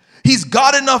 somebody. He's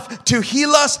God enough to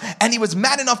heal us, and he was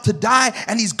man enough to die,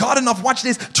 and he's God enough, watch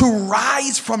this, to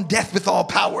rise from death with all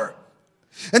power.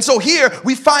 And so here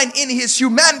we find in his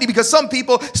humanity, because some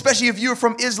people, especially if you're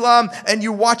from Islam and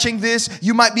you're watching this,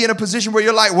 you might be in a position where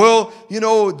you're like, well,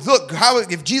 look,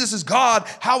 if Jesus is God,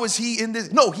 how is he in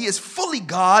this? No, he is fully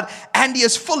God and he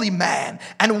is fully man.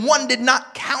 And one did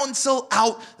not cancel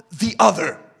out the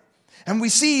other. And we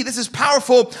see this is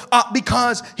powerful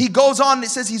because he goes on, it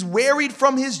says he's wearied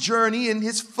from his journey in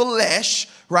his flesh,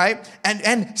 right?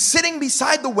 And sitting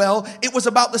beside the well, it was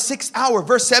about the 6th hour.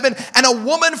 Verse 7, and a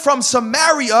woman from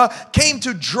Samaria came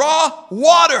to draw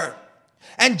water.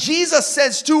 And Jesus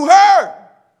says to her,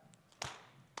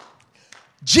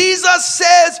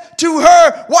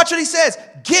 watch what he says,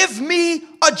 give me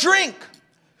a drink.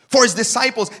 For his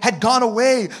disciples had gone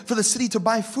away for the city to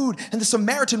buy food. And the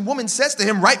Samaritan woman says to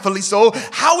him, rightfully so,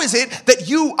 how is it that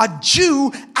you, a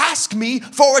Jew, ask me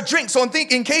for a drink? So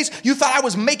in case you thought I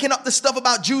was making up this stuff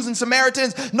about Jews and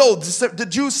Samaritans, no, the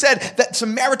Jews said that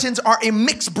Samaritans are a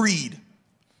mixed breed,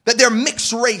 that they're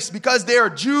mixed race because they're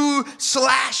Jew/Gentile.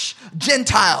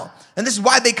 And this is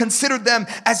why they considered them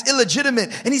as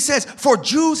illegitimate. And he says, for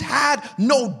Jews had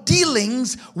no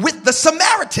dealings with the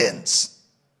Samaritans.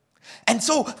 And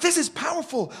so this is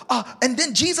powerful. And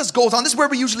then Jesus goes on. This is where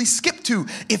we usually skip to.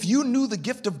 If you knew the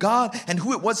gift of God and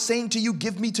who it was saying to you,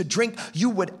 give me to drink, you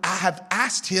would have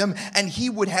asked him and he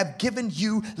would have given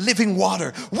you living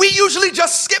water. We usually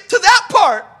just skip to that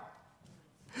part.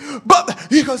 But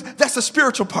because that's the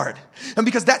spiritual part and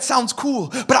because that sounds cool.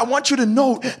 But I want you to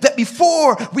note that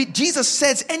before Jesus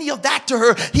says any of that to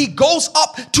her, he goes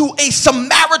up to a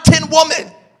Samaritan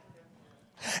woman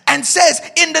and says,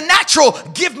 in the natural,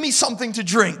 give me something to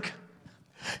drink.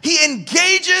 He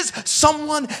engages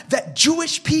someone that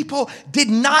Jewish people did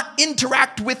not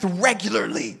interact with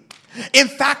regularly. In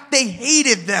fact, they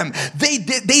hated them.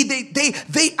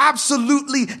 They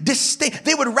absolutely disdain.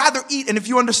 They would rather eat, and if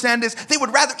you understand this, they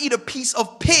would rather eat a piece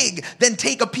of pig than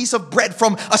take a piece of bread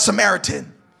from a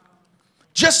Samaritan.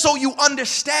 Just so you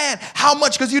understand how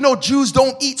much, because you know Jews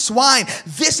don't eat swine.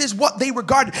 This is what they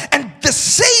regarded. And the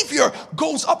Savior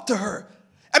goes up to her.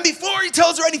 And before he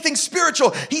tells her anything spiritual,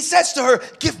 he says to her,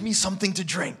 give me something to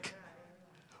drink.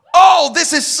 Oh,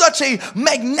 this is such a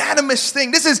magnanimous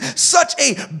thing. This is such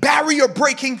a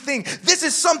barrier-breaking thing. This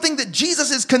is something that Jesus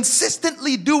is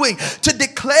consistently doing to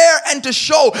declare and to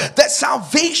show that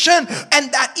salvation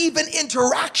and that even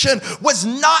interaction was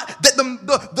not that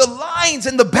the lines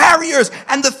and the barriers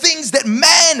and the things that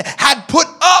man had put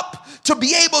up to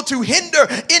be able to hinder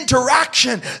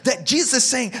interaction, that Jesus is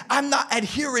saying, I'm not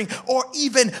adhering or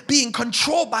even being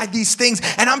controlled by these things.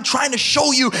 And I'm trying to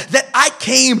show you that I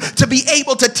came to be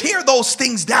able to tear those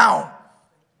things down.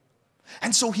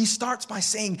 And so he starts by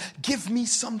saying, give me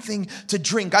something to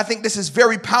drink. I think this is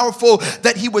very powerful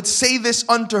that he would say this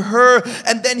unto her,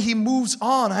 and then he moves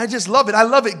on. I just love it. I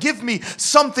love it. Give me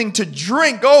something to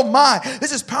drink. Oh my,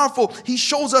 this is powerful. He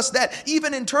shows us that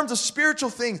even in terms of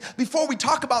spiritual things, before we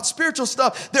talk about spiritual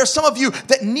stuff, there are some of you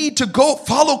that need to go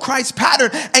follow Christ's pattern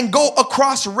and go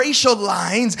across racial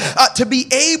lines to be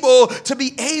able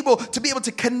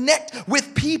to connect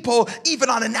with people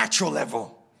even on a natural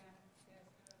level.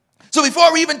 So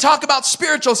before we even talk about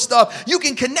spiritual stuff, you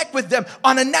can connect with them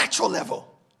on a natural level.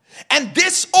 And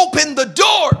this opened the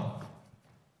door.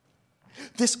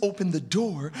 This opened the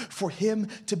door for him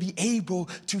to be able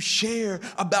to share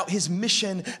about his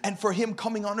mission and for him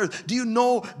coming on earth. Do you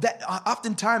know that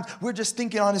oftentimes we're just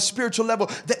thinking on a spiritual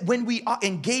level that when we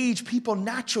engage people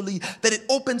naturally, that it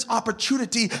opens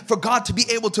opportunity for God to be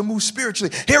able to move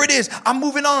spiritually. Here it is. I'm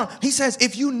moving on. He says,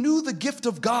 if you knew the gift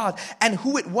of God and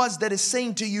who it was that is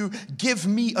saying to you, give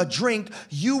me a drink,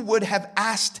 you would have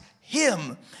asked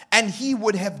him and he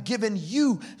would have given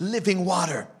you living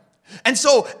water. And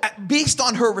so based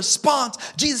on her response,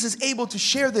 Jesus is able to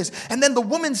share this. And then the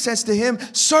woman says to him,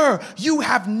 sir, you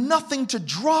have nothing to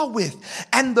draw with,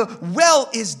 and the well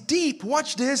is deep.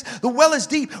 Watch this. The well is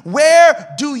deep.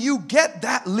 Where do you get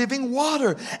that living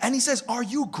water? And he says, are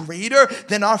you greater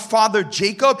than our father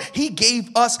Jacob? He gave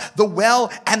us the well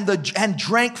and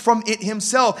drank from it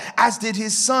himself, as did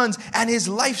his sons and his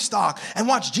livestock. And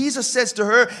watch, Jesus says to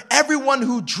her, everyone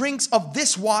who drinks of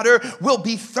this water will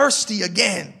be thirsty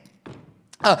again.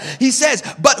 He says,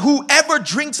 but whoever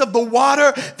drinks of the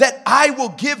water that I will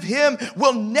give him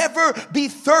will never be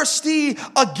thirsty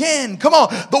again. Come on.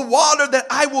 The water that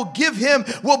I will give him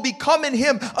will become in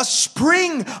him a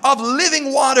spring of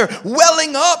living water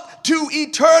welling up to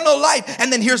eternal life.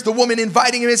 And then here's the woman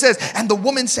inviting him. It says, and the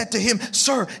woman said to him,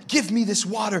 sir, give me this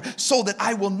water so that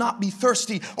I will not be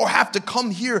thirsty or have to come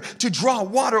here to draw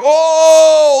water.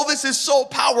 Oh, this is so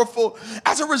powerful.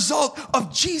 As a result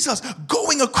of Jesus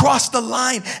going across the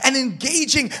line and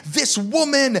engaging this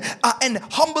woman and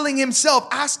humbling himself,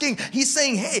 asking, he's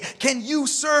saying, hey, can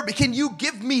you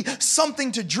give me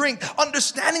something to drink?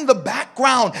 Understanding the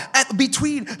background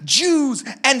between Jews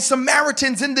and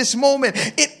Samaritans in this moment,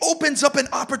 it opens up an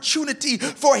opportunity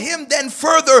for him then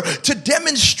further to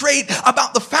demonstrate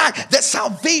about the fact that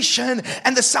salvation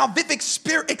and the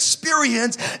salvific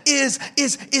experience is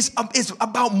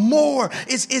about more,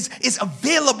 is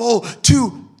available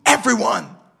to everyone.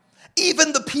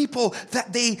 Even the people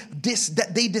that they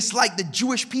disliked, the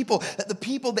Jewish people, that the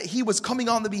people that he was coming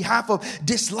on the behalf of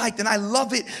disliked. And I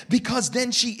love it because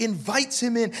then she invites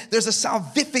him in. There's a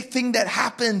salvific thing that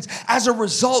happens as a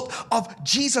result of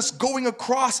Jesus going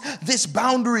across this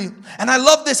boundary. And I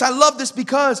love this. I love this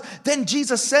because then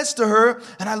Jesus says to her,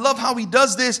 and I love how he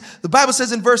does this. The Bible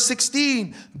says in verse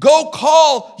 16, "Go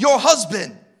call your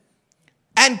husband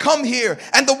and come here."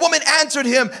 And the woman answered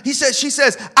him. She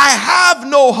says, "I have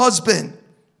no husband."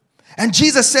 And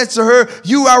Jesus said to her,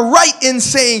 "You are right in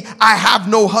saying, 'I have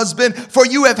no husband,' for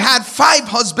you have had 5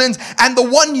 husbands, and the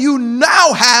one you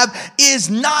now have is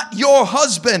not your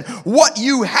husband. What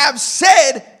you have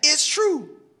said is true."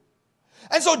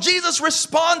 And so Jesus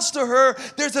responds to her.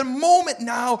 There's a moment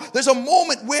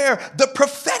where the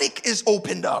prophetic is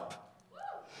opened up.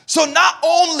 So not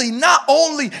only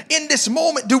in this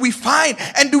moment do we find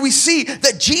and do we see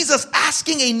that Jesus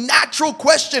asking a natural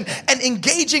question and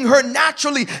engaging her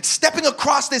naturally, stepping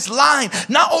across this line.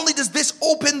 Not only does this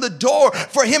open the door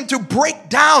for him to break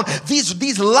down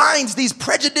these lines, these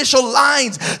prejudicial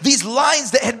lines, these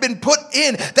lines that had been put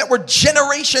in that were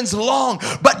generations long,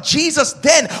 but Jesus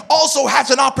then also has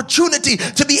an opportunity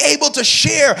to be able to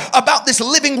share about this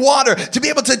living water, to be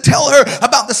able to tell her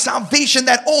about the salvation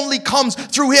that only comes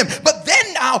through him. But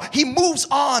then now he moves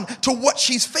on to what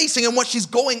she's facing and what she's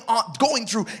going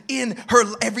through in her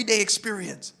everyday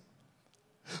experience.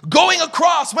 Going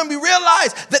across when we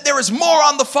realize that there is more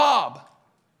on the fob.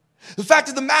 The fact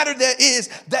of the matter there is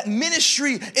that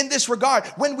ministry in this regard,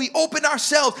 when we open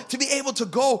ourselves to be able to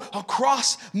go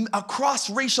across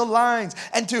racial lines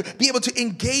and to be able to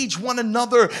engage one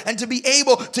another and to be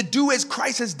able to do as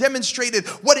Christ has demonstrated,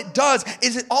 what it does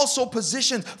is it also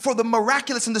positions for the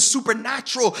miraculous and the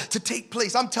supernatural to take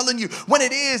place. I'm telling you,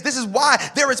 this is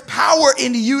why there is power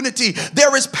in unity.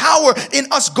 There is power in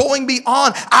us going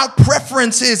beyond our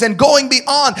preferences and going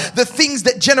beyond the things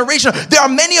that generation. There are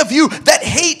many of you that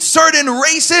hate certain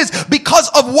races because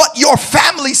of what your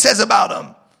family says about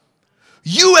them.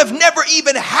 You have never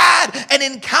even had an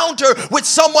encounter with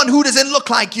someone who doesn't look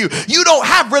like you. You don't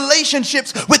have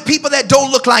relationships with people that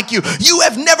don't look like you. You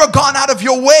have never gone out of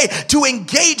your way to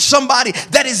engage somebody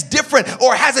that is different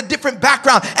or has a different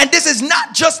background. And this is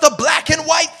not just a black and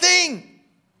white thing.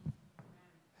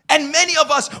 And many of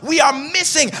us, we are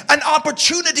missing an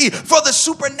opportunity for the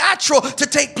supernatural to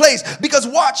take place. Because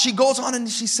what? She goes on and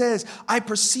she says, "I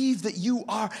perceive that you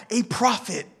are a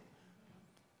prophet."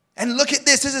 And look at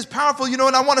this. This is powerful,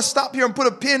 and I want to stop here and put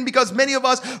a pin because many of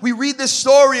us, we read this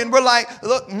story and we're like,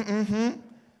 look,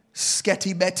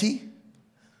 Sketty Betty.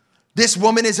 This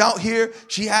woman is out here.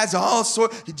 She has all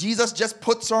sorts. Jesus just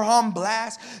puts her on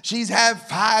blast. She's had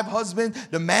 5 husbands.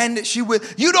 The man that she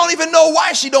with. You don't even know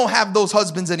why she don't have those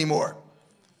husbands anymore.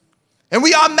 And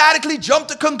we automatically jump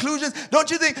to conclusions. Don't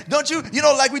you think,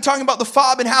 like we're talking about the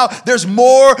fob and how there's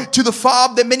more to the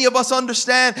fob that many of us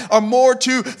understand, or more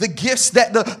to the gifts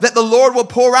that the Lord will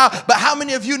pour out. But how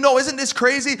many of you know, isn't this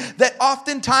crazy, that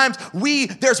oftentimes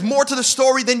there's more to the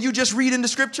story than you just read in the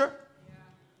scripture?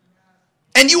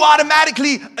 And you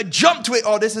automatically jump to it.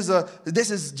 Oh, this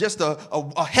is just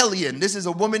a hellion. This is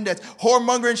a woman that's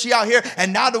whoremongering. She out here,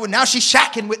 and now she's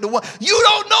shacking with the one. You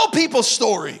don't know people's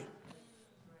story.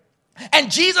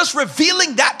 And Jesus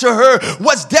revealing that to her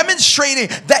was demonstrating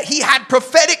that he had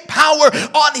prophetic power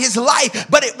on his life,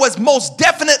 but it was most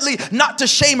definitely not to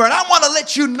shame her. And I want to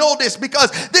let you know this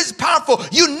because this is powerful.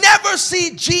 You never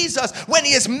see Jesus when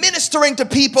he is ministering to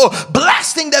people,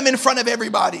 blasting them in front of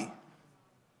everybody.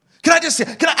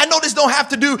 I know this don't have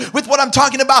to do with what I'm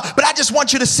talking about, but I just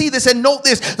want you to see this and note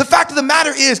this. The fact of the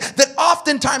matter is that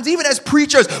oftentimes, even as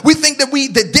preachers, we think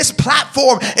that this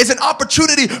platform is an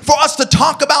opportunity for us to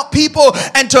talk about people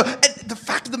and the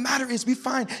fact of the matter is we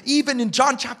find even in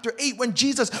John chapter 8 when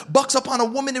Jesus bucks up on a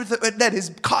woman that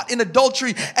is caught in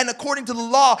adultery, and according to the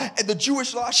law, the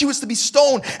Jewish law, she was to be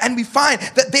stoned, and we find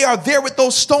that they are there with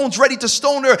those stones ready to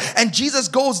stone her, and Jesus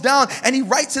goes down and he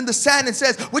writes in the sand and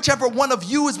says, "Whichever one of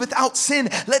you is without sin,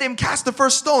 let him cast the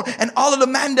first stone." And all of the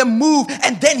man them move,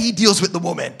 and then he deals with the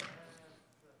woman.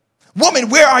 "Woman,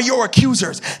 where are your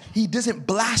accusers?" He doesn't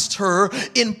blast her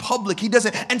in public. He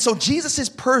doesn't. And so Jesus's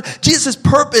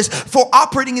purpose for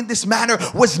operating in this manner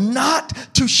was not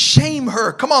to shame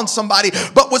her. Come on, somebody.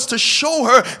 But was to show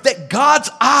her that God's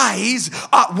eyes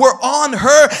were on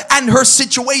her and her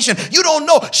situation. You don't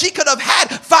know. She could have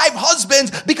had 5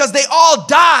 husbands because they all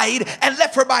died and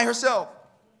left her by herself.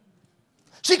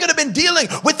 She could have been dealing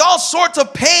with all sorts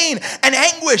of pain and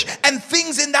anguish and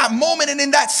things in that moment and in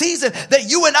that season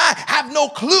that you and I have no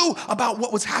clue about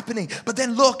what was happening. But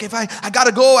then look, if I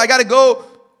gotta go.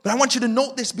 But I want you to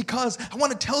note this because I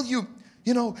want to tell you,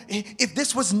 You know, if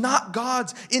this was not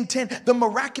God's intent, the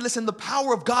miraculous and the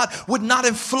power of God would not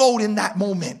have flowed in that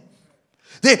moment.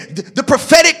 The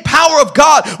prophetic power of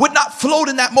God would not float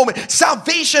in that moment.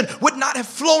 Salvation would not have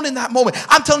flown in that moment.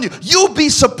 I'm telling you, you'll be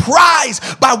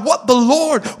surprised by what the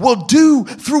Lord will do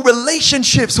through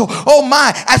relationships. So, oh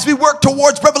my, as we work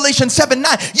towards Revelation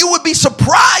 7:9, you would be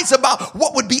surprised about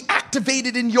what would be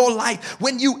activated in your life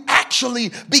when you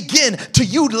actually begin to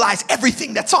utilize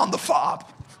everything that's on the fob.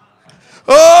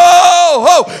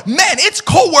 Oh, man, it's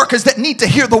co-workers that need to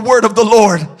hear the word of the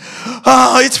Lord.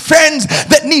 It's friends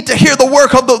that need to hear the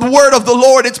word of the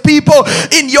Lord. It's people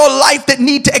in your life that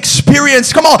need to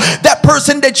experience. Come on, that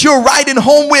person that you're riding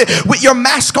home with your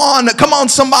mask on. Come on,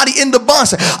 somebody in the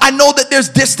bus. I know that there's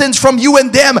distance from you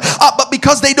and them, but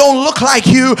because they don't look like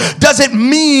you, doesn't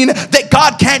mean that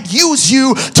God can't use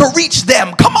you to reach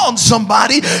them. Come on,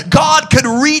 somebody. God could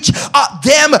reach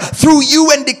them through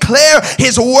you and declare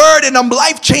his word in a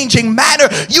life-changing manner.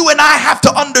 You and I have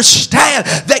to understand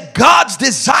that God's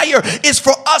desire is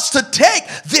for us to take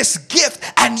this gift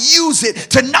and use it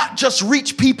to not just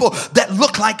reach people that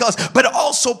look like us, but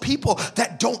also people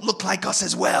that don't look like us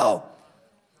as well.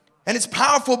 And it's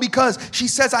powerful because she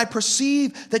says, I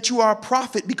perceive that you are a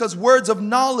prophet, because words of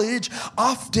knowledge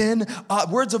often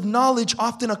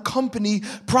accompany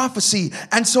prophecy.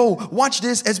 And so watch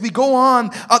this as we go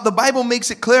on. The Bible makes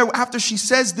it clear after she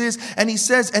says this, and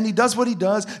he does what he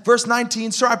does. Verse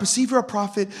 19, sir, I perceive you're a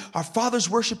prophet. Our fathers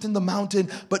worshipped in the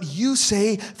mountain, but you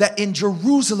say that in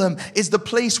Jerusalem is the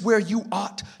place where you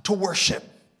ought to worship.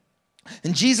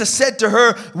 And Jesus said to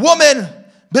her, woman,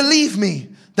 believe me,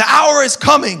 the hour is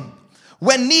coming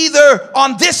when neither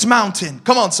on this mountain,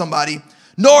 come on somebody,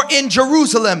 nor in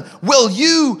Jerusalem will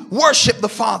you worship the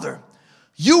Father.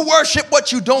 You worship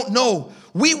what you don't know.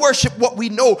 We worship what we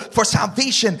know, for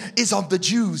salvation is of the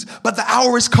Jews. But the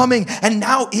hour is coming, and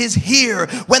now is here,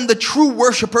 when the true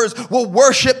worshipers will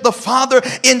worship the Father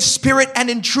in spirit and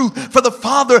in truth. For the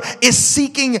Father is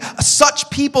seeking such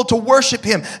people to worship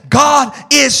him. God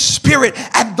is spirit,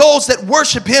 and those that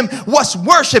worship him must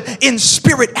worship in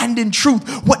spirit and in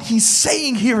truth. What he's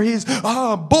saying here is,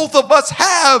 both of us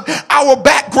have our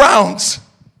backgrounds.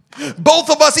 Both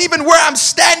of us, even where I'm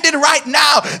standing right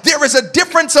now, there is a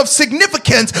difference of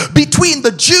significance between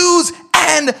the Jews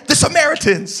and the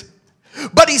Samaritans.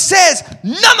 But he says,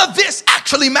 none of this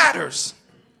actually matters.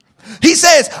 He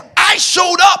says, I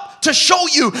showed up to show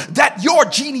you that your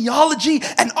genealogy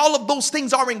and all of those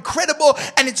things are incredible,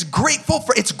 and it's great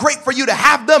for you to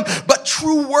have them. But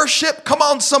true worship, come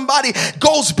on somebody,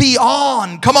 goes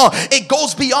beyond. Come on, it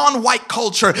goes beyond white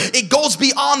culture. It goes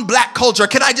beyond black culture.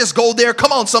 Can I just go there?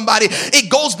 Come on somebody. It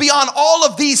goes beyond all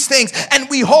of these things, and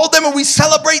we hold them and we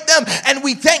celebrate them and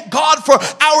we thank God for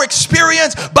our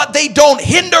experience, but they don't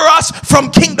hinder us from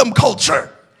kingdom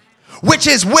culture. Which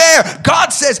is where God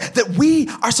says that we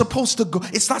are supposed to go.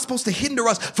 It's not supposed to hinder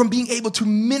us from being able to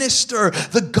minister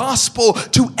the gospel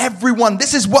to everyone.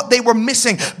 This is what they were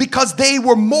missing, because they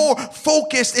were more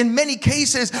focused in many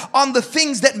cases on the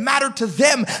things that mattered to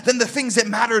them than the things that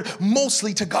mattered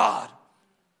mostly to God.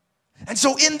 And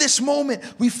so in this moment,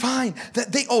 we find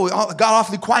that got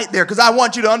awfully quiet there, because I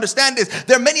want you to understand this.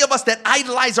 There are many of us that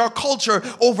idolize our culture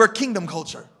over kingdom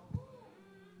culture.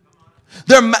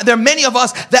 There are many of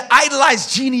us that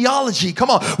idolize genealogy. Come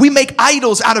on. We make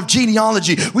idols out of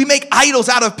genealogy. We make idols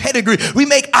out of pedigree. We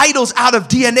make idols out of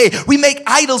DNA. We make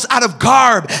idols out of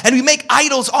garb. And we make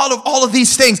idols out of all of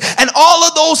these things. And all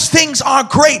of those things are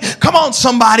great. Come on,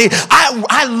 somebody.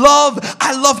 I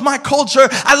love my culture.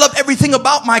 I love everything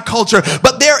about my culture.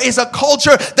 But there is a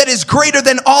culture that is greater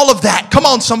than all of that. Come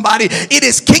on, somebody. It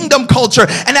is kingdom culture.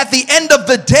 And at the end of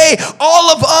the day,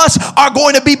 all of us are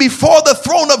going to be before the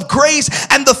throne of grace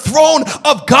and the throne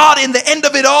of God in the end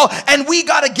of it all. And we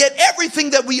got to get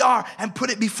everything that we are and put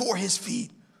it before his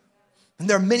feet. And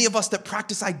there are many of us that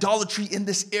practice idolatry in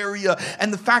this area.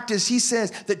 And the fact is, he says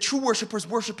that true worshipers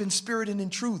worship in spirit and in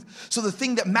truth. So the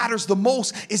thing that matters the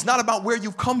most is not about where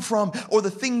you've come from or the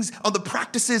things or the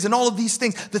practices and all of these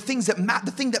things. The thing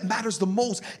that matters the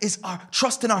most is our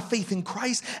trust and our faith in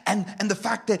Christ, and the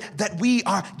fact that we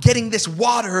are getting this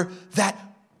water that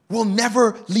will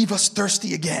never leave us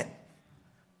thirsty again.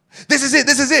 This is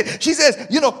it. She says,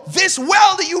 this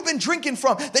well that you've been drinking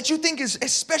from, that you think is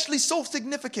especially so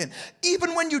significant,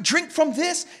 even when you drink from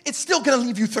this, it's still going to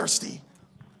leave you thirsty.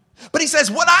 But he says,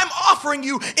 what I'm offering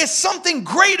you is something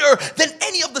greater than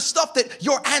any of the stuff that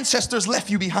your ancestors left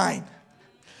you behind.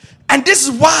 And this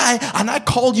is why, and I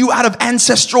call you out of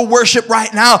ancestral worship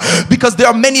right now, because there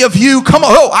are many of you, come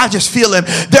on, I just feel him.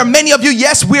 There are many of you,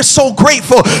 yes, we're so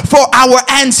grateful for our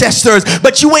ancestors,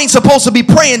 but you ain't supposed to be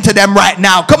praying to them right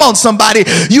now. Come on, somebody.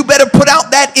 You better put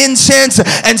out that incense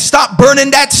and stop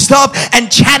burning that stuff and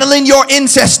channeling your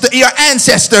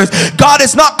ancestors. God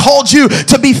has not called you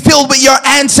to be filled with your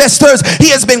ancestors.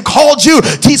 He's called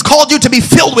you to be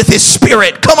filled with his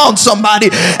spirit. Come on, somebody.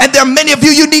 And there are many of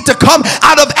you, you need to come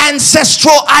out of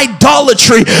ancestral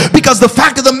idolatry, because the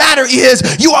fact of the matter is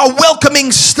you are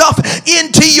welcoming stuff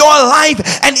into your life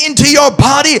and into your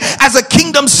body as a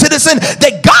kingdom citizen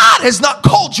that God has not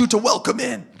called you to welcome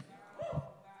in.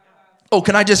 Oh,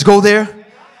 can I just go there?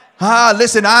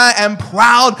 Listen, I am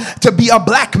proud to be a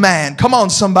black man. Come on,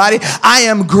 somebody. I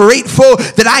am grateful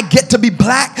that I get to be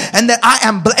black, and that I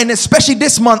am, and especially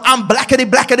this month, I'm blackity,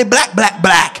 blackity, black, black,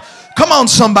 black. Come on,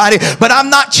 somebody. But I'm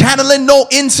not channeling no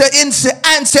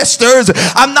ancestors.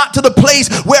 I'm not to the place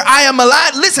where I am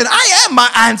alive. Listen, I am my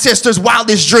ancestors'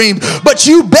 wildest dreams. But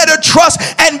you better trust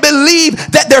and believe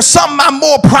that there's something I'm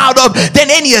more proud of than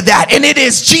any of that. And it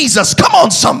is Jesus. Come on,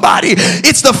 somebody.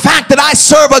 It's the fact that I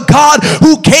serve a God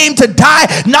who came to die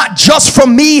not just for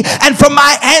me and for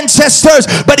my ancestors,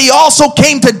 but he also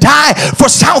came to die for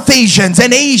South Asians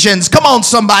and Asians. Come on,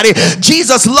 somebody.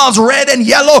 Jesus loves red and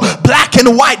yellow, black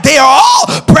and white. They are all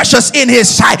precious in his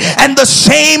sight, and the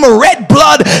same red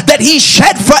blood that he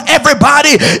shed for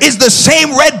everybody is the same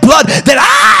red blood that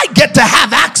I get to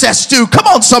have access to. Come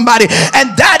on, somebody.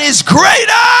 And that is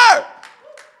greater.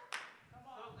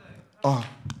 Oh,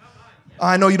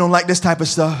 I know you don't like this type of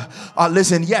stuff.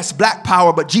 Listen, yes, black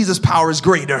power, but Jesus' power is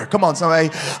greater. Come on,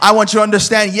 somebody. I want you to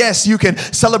understand, yes, you can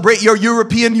celebrate your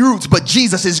European roots, but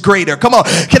Jesus is greater. Come on.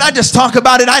 Can I just talk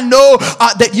about it? I know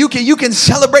that you can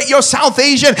celebrate your South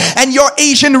Asian and your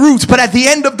Asian roots, but at the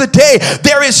end of the day,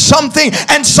 there is something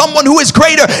and someone who is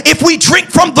greater. If we drink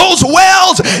from those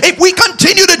wells, if we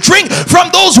continue to drink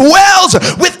from those wells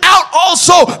without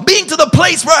also being to the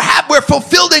place where we're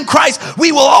fulfilled in Christ,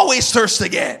 we will always thirst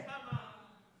again.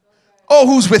 Oh,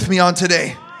 who's with me on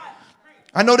today?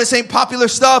 I know this ain't popular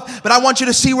stuff, but I want you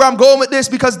to see where I'm going with this,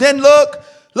 because then look.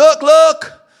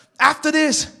 After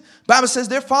this, Bible says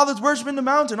their fathers worship in the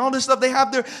mountain, all this stuff they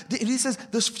have there. He says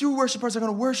those few worshipers are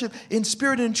going to worship in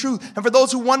spirit and in truth. And for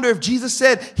those who wonder if Jesus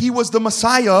said he was the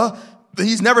Messiah,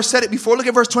 he's never said it before. Look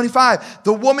at verse 25.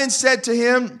 The woman said to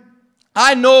him,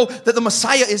 I know that the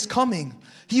Messiah is coming,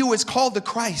 he who is called the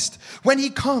Christ. When he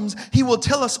comes, he will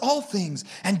tell us all things.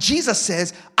 And Jesus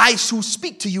says, I who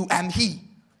speak to you am he.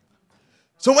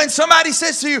 So when somebody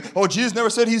says to you, oh, Jesus never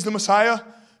said he's the Messiah,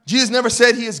 Jesus never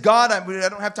said he is God. I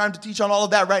don't have time to teach on all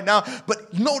of that right now.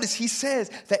 But notice he says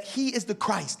that he is the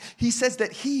Christ. He says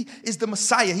that he is the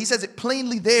Messiah. He says it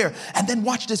plainly there. And then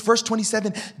watch this, verse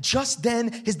 27. Just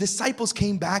then his disciples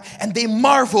came back and they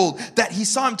marveled that he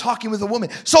saw him talking with a woman.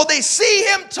 So they see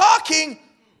him talking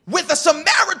with a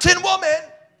Samaritan woman,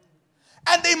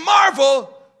 and they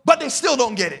marvel, but they still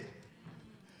don't get it.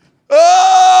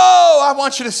 Oh, I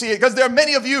want you to see it, because there are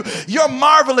many of you, you're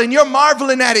marveling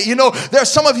at it. You know, there are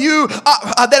some of you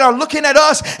that are looking at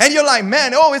us and you're like,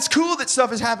 man, oh, it's cool that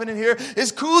stuff is happening here.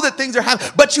 It's cool that things are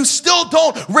happening, but you still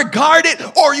don't regard it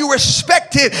or you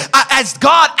respect it as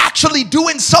God actually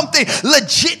doing something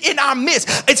legit in our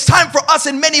midst. It's time for us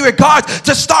in many regards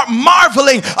to start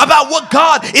marveling about what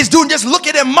God is doing. Just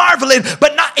looking and marveling,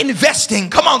 but not investing.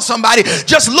 Come on, somebody.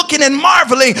 Just looking and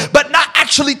marveling, but not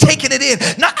actually taking it in,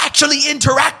 not actually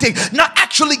interacting, not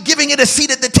actually giving it a seat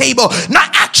at the table,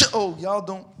 not actually, oh, y'all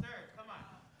don't.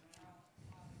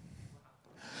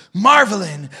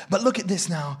 Marveling. But look at this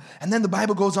now. And then the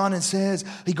Bible goes on and says,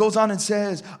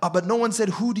 but no one said,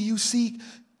 who do you seek?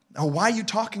 Or why are you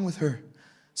talking with her?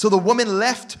 So the woman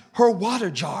left her water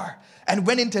jar and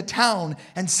went into town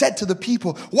and said to the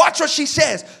people, watch what she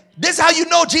says. This is how you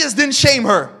know Jesus didn't shame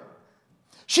her.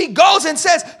 She goes and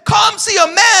says, come see a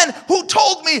man who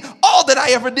told me all that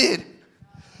I ever did.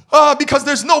 Because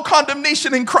there's no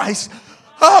condemnation in Christ.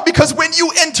 Because when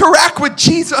you interact with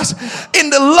Jesus in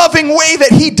the loving way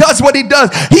that he does what he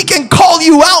does, he can call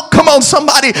you out. Come on,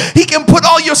 somebody. He can put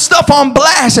all your stuff on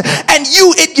blast, and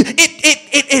you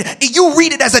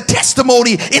read it as a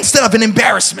testimony instead of an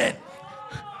embarrassment.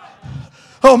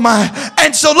 Oh my.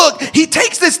 And so look, he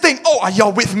takes this thing. Oh, are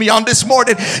y'all with me on this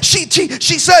morning? She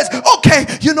says, okay,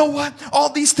 you know what?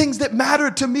 All these things that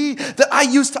mattered to me that I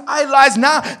used to idolize,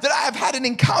 now that I have had an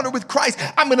encounter with Christ,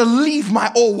 I'm going to leave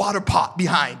my old water pot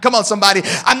behind. Come on, somebody.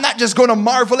 I'm not just going to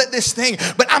marvel at this thing,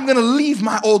 but I'm going to leave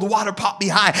my old water pot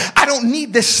behind. I don't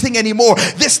need this thing anymore.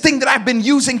 This thing that I've been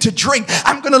using to drink,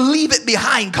 I'm going to leave it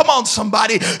behind. Come on,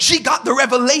 somebody. She got the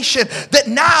revelation that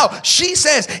now she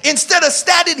says, instead of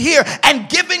standing here and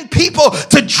giving people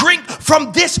to drink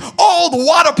from this old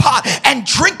water pot and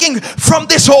drinking from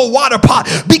this old water pot,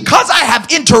 because I have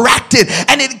interacted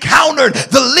and encountered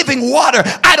the living water,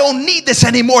 I don't need this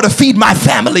anymore to feed my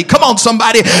family. Come on,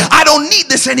 somebody. I don't need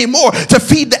this anymore to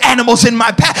feed the animals in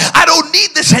my path. I don't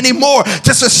need this anymore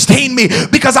to sustain me,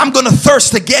 because I'm going to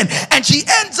thirst again. And she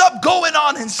ends up going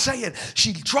on and saying,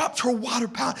 she dropped her water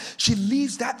pot. She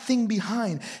leaves that thing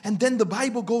behind. And then the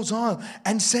Bible goes on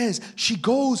and says she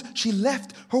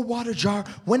left her water jar,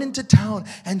 went into town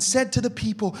and said to the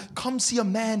people, come see a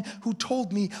man who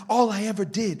told me all I ever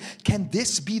did. Can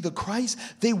this be the Christ?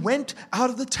 They went out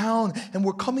of the town and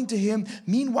were coming to him.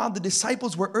 Meanwhile, the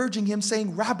disciples were urging him,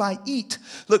 saying, Rabbi, eat.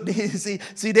 Look,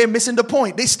 see, they're missing the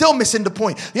point. They still missing the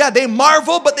point. Yeah, they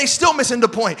marvel, but they still missing the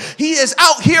point. He is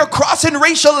out here crossing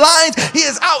racial lines. He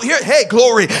is out here, hey,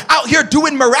 glory, out here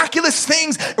doing miraculous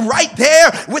things right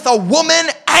there with a woman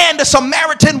and a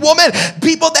Samaritan woman,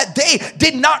 people that they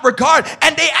did not regard,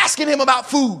 and they asking him about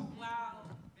food.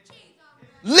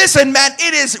 Listen, man,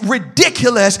 it is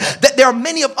ridiculous that there are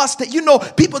many of us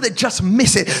that, people that just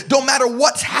miss it. Don't matter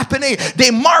what's happening, they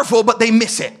marvel, but they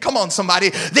miss it. Come on, somebody.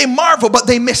 They marvel, but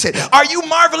they miss it. Are you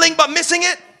marveling, but missing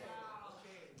it?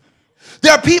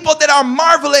 There are people that are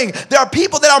marveling. There are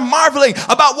people that are marveling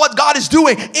about what God is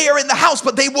doing here in the house,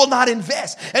 but they will not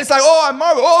invest. And it's like, oh, I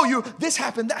marvel. Oh, this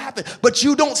happened, that happened. But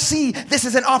you don't see this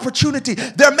is an opportunity.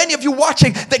 There are many of you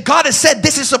watching that God has said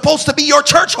this is supposed to be your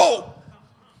church home.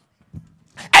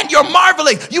 And you're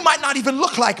marveling. You might not even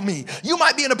look like me. You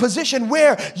might be in a position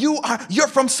where you're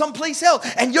from someplace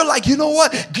else. And you're like, you know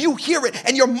what? You hear it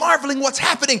and you're marveling what's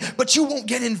happening, but you won't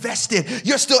get invested.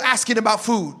 You're still asking about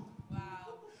food. Wow.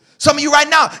 Some of you right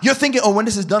now, you're thinking, oh, when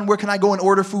this is done, where can I go and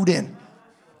order food in?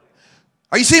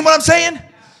 Are you seeing what I'm saying?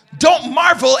 Don't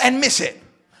marvel and miss it.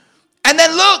 And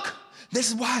then look. This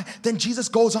is why then Jesus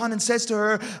goes on and says to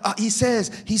her, she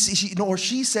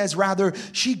says rather,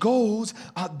 she goes,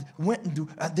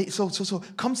 so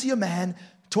come see a man,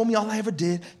 told me all I ever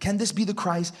did. Can this be the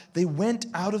Christ? They went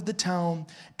out of the town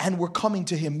and were coming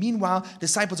to him. Meanwhile,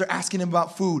 disciples are asking him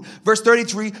about food. Verse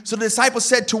 33, so the disciples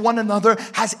said to one another,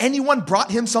 has anyone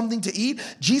brought him something to eat?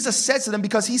 Jesus says to them,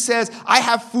 because he says, I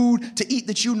have food to eat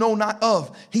that you know not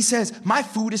of. He says, my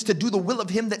food is to do the will of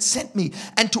him that sent me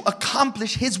and to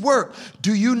accomplish his work.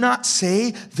 Do you not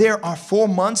say there are 4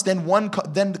 months, then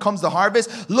comes the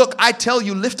harvest? Look, I tell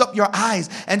you, lift up your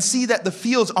eyes and see that the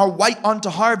fields are white unto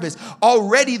harvest.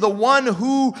 Already the one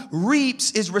who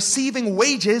reaps is receiving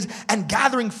wages and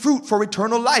gathering fruit for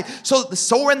eternal life. So the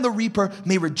sower and the reaper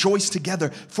may rejoice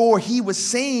together. For he was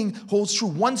saying, holds true,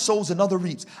 one sows, another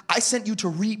reaps. I sent you to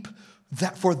reap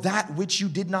that for that which you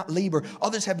did not labor.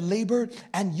 Others have labored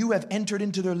and you have entered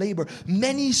into their labor.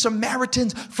 Many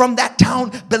Samaritans from that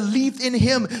town believed in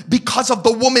him because of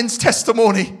the woman's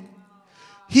testimony.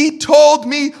 He told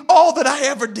me all that I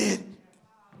ever did.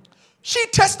 She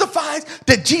testifies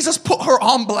that Jesus put her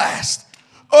on blast.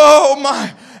 Oh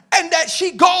my. And that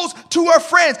she goes to her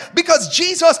friends because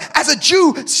Jesus, as a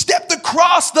Jew, stepped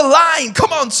across the line.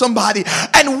 Come on, somebody.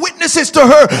 And witnesses to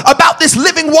her about this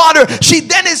living water. She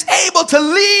then is able to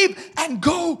leave and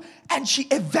go. And she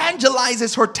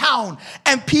evangelizes her town.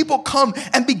 And people come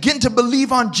and begin to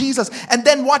believe on Jesus. And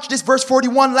then watch this, verse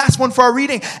 41, last one for our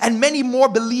reading. And many more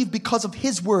believe because of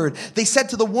his word. They said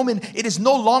to the woman, it is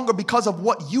no longer because of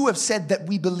what you have said that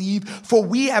we believe, for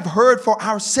we have heard for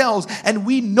ourselves, and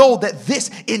we know that this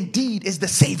indeed is the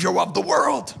Savior of the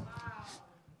world.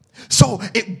 So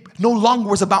it no longer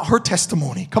was about her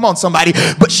testimony. Come on, somebody.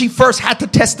 But she first had to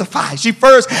testify. She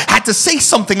first had to say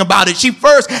something about it. She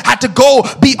first had to go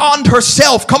beyond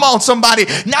herself. Come on, somebody.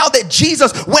 Now that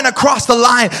Jesus went across the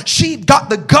line, she got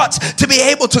the guts to be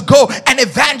able to go and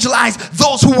evangelize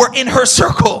those who were in her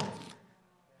circle.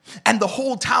 And the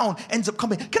whole town ends up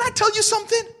coming. Can I tell you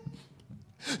something?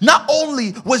 Not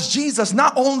only was Jesus in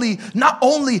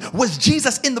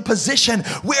the position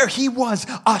where he was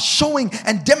showing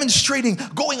and demonstrating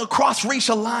going across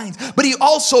racial lines, but he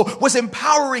also was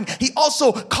empowering. He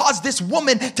also caused this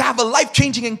woman to have a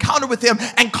life-changing encounter with him,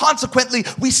 and consequently,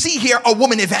 we see here a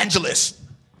woman evangelist.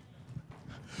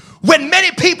 When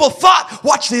many people thought,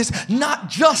 watch this, not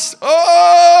just,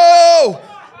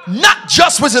 Not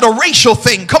just was it a racial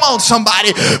thing, come on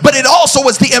somebody, but it also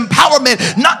was the empowerment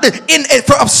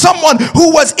of someone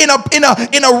who was in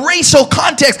a racial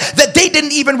context that they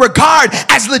didn't even regard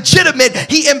as legitimate.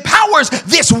 He empowers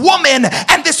this woman,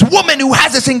 and this woman who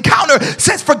has this encounter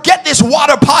says, forget this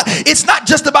water pot. It's not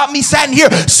just about me standing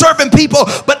here serving people,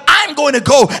 but I'm going to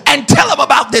go and tell them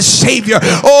about this Savior.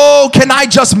 Oh, can I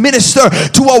just minister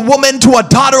to a woman, to a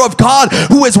daughter of God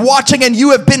who is watching, and you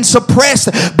have been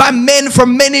suppressed by men for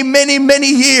many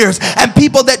years, and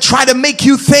people that try to make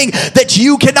you think that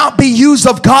you cannot be used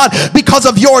of God because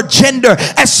of your gender,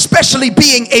 especially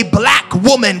being a black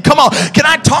woman. Come on, can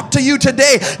I talk to you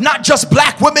today? Not just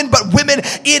black women, but women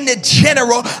in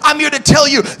general. I'm here to tell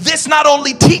you, this not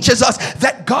only teaches us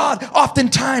that God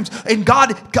oftentimes, and God,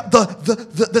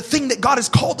 the thing that God has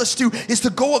called us to is to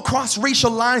go across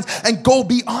racial lines and go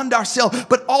beyond ourselves,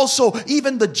 but also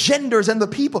even the genders and the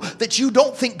people that you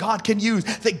don't think God can use,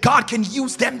 that God can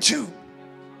use them too.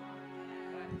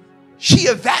 She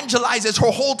evangelizes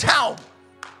her whole town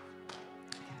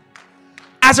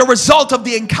as a result of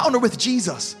the encounter with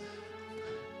Jesus.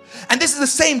 And this is the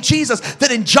same Jesus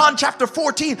that in John chapter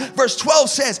 14 verse 12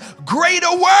 says,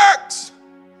 greater works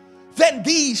than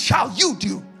these shall you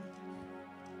do,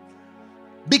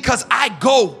 because I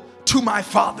go to my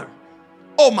Father.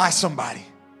 Oh my somebody.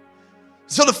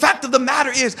 So the fact of the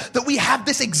matter is that we have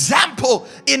this example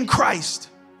in Christ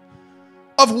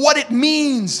of what it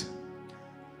means,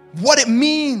 what he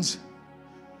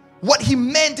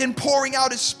meant in pouring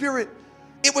out his Spirit.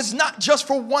 It was not just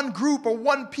for one group or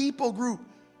one people group,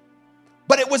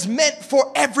 but it was meant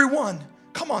for everyone.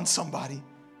 Come on, somebody.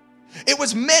 It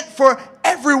was meant for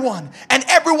everyone, and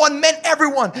everyone meant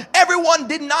everyone. Everyone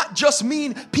did not just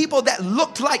mean people that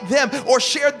looked like them or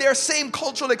shared their same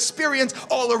cultural experience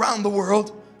all around the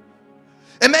world.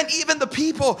 It meant even the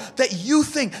people that you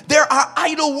think, there are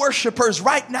idol worshipers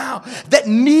right now that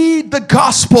need the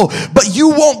gospel, but you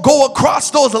won't go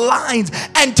across those lines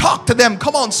and talk to them.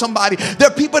 Come on, somebody. There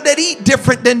are people that eat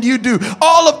different than you do.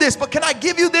 All of this. But can I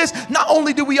give you this? Not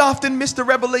only do we often miss the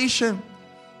revelation,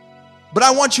 but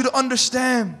I want you to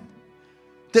understand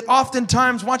that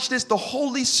oftentimes, watch this, the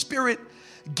Holy Spirit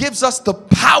gives us the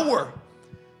power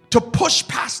to push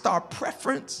past our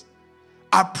preference,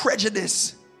 our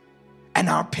prejudice, and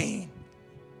our pain.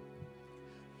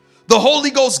 The Holy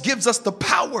Ghost gives us the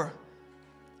power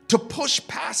to push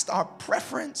past our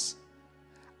preference,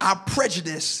 our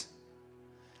prejudice,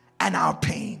 and our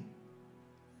pain.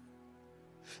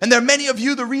 And there are many of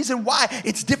you, the reason why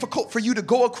it's difficult for you to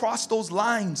go across those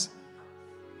lines,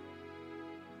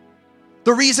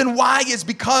 the reason why is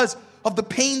because of the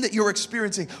pain that you're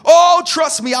experiencing. Oh,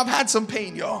 trust me, I've had some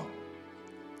pain, y'all.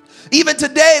 Even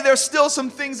today, there's still some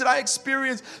things that I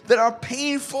experience that are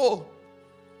painful.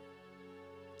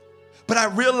 But I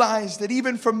realize that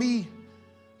even for me,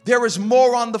 there is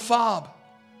more on the fob.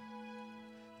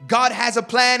 God has a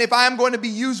plan. If I am going to be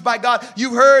used by God,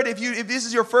 you've heard, if this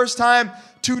is your first time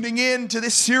tuning in to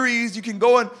this series, you can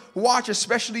go and watch,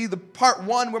 especially the part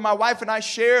 1 where my wife and I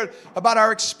shared about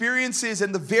our experiences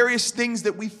and the various things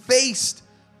that we faced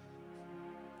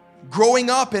growing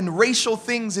up, and racial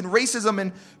things and racism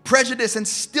and prejudice, and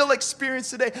still experience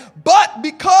today. But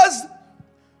because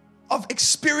of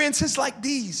experiences like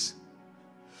these,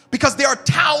 because there are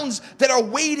towns that are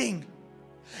waiting,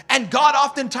 and God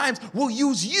oftentimes will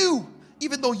use you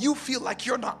even though you feel like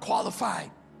you're not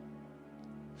qualified.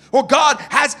 Or God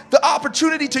has the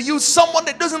opportunity to use someone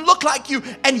that doesn't look like you,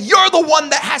 and you're the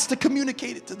one that has to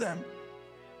communicate it to them.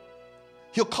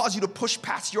 He'll cause you to push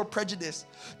past your prejudice.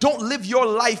 Don't live your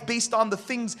life based on the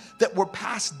things that were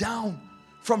passed down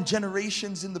from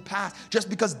generations in the past. Just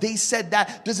because they said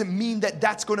that doesn't mean that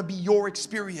that's going to be your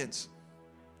experience.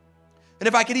 And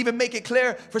if I could even make it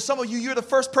clear, for some of you, you're the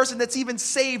first person that's even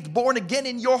saved, born again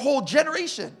in your whole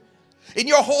generation, in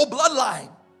your whole bloodline.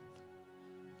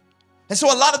 And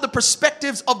so a lot of the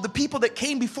perspectives of the people that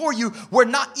came before you were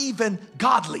not even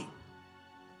godly.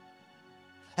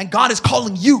 And God is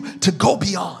calling you to go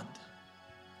beyond.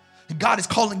 And God is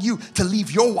calling you to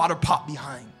leave your water pot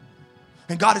behind.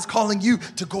 And God is calling you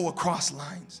to go across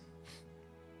lines.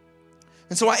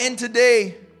 And so I end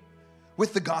today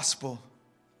with the gospel.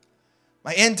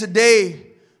 I end today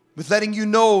with letting you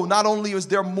know, not only is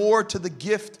there more to the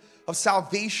gift of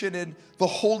salvation and the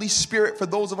Holy Spirit for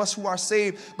those of us who are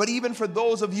saved, but even for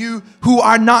those of you who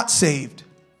are not saved,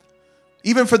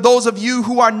 even for those of you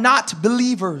who are not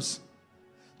believers,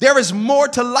 there is more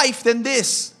to life than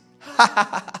this.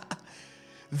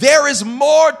 There is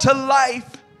more to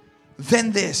life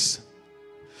than this.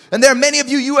 And there are many of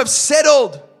you, you have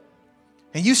settled,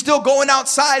 and you still going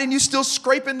outside, and you still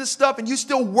scraping the stuff, and you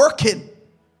still working.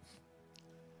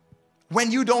 when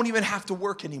you don't even have to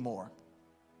work anymore.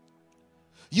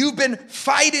 You've been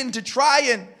fighting to try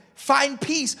and find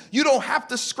peace. You don't have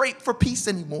to scrape for peace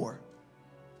anymore.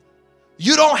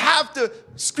 You don't have to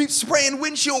spraying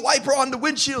windshield wiper on the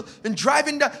windshield and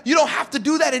driving down. You don't have to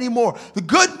do that anymore. The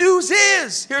good news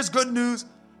is, here's good news.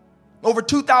 Over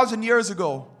 2,000 years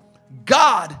ago,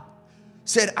 God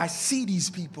said, I see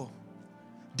these people.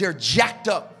 They're jacked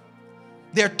up.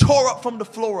 They're tore up from the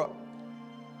floor up.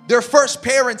 Their first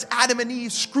parents, Adam and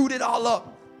Eve, screwed it all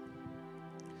up.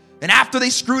 And after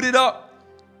they screwed it up,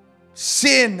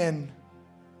 sin and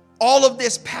all of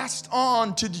this passed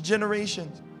on to the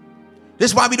generations.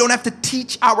 This is why we don't have to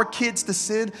teach our kids to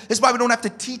sin. This is why we don't have to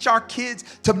teach our kids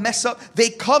to mess up. They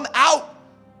come out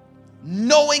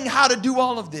knowing how to do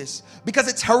all of this because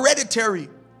it's hereditary.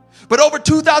 But over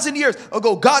 2,000 years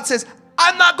ago, God says,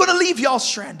 I'm not going to leave y'all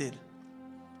stranded.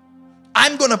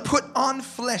 I'm going to put on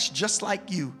flesh just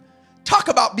like you. Talk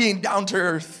about being down to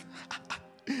earth.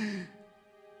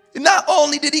 Not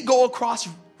only did he go across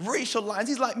racial lines,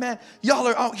 he's like, man, y'all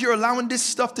are out here allowing this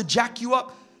stuff to jack you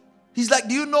up. He's like,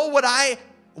 do you know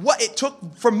what it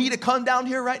took for me to come down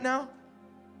here right now?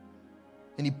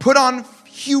 And he put on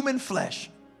human flesh.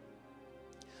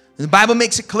 And the Bible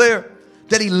makes it clear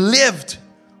that he lived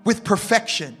with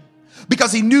perfection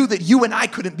because he knew that you and I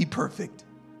couldn't be perfect.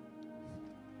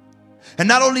 And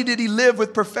not only did he live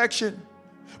with perfection,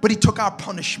 but he took our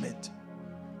punishment.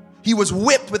 He was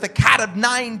whipped with a cat of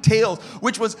 9 tails,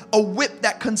 which was a whip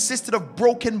that consisted of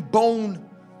broken bone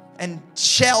and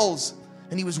shells.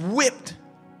 And he was whipped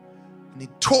and he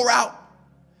tore out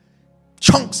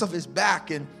chunks of his back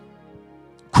and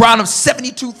crown of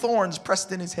 72 thorns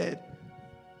pressed in his head.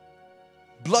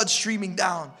 Blood streaming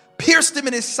down, pierced him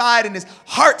in his side and his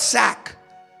heart sac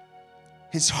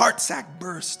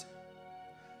burst.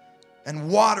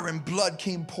 And water and blood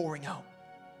came pouring out.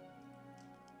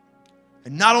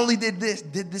 And not only did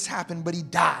this happen, but he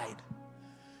died.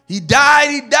 He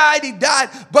died.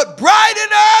 But bright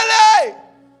and early,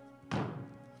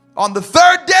 on the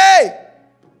third day,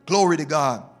 glory to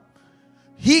God,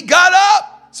 he got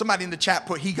up. Somebody in the chat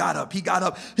put, he got up. He got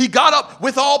up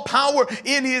with all power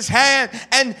in his hand.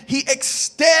 And he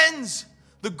extends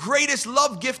the greatest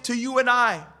love gift to you and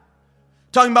I.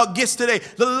 Talking about gifts today.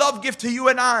 The love gift to you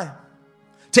and I.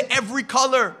 To every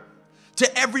color,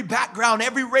 to every background,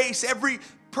 every race, every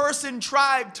person,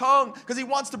 tribe, tongue. Because he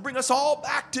wants to bring us all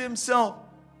back to himself.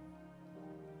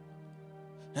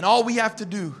 And all we have to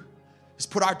do is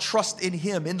put our trust in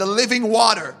him, in the living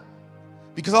water.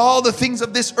 Because all the things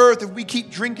of this earth, if we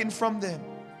keep drinking from them,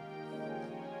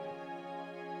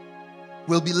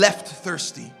 we'll be left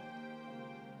thirsty.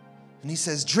 And he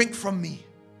says, drink from me.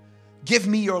 Give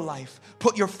me your life.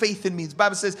 Put your faith in me. The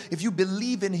Bible says, if you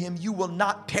believe in him, you will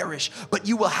not perish, but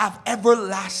you will have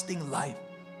everlasting life.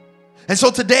 And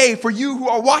so today, for you who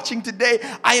are watching today,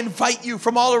 I invite you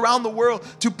from all around the world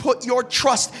to put your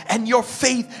trust and your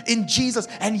faith in Jesus,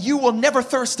 and you will never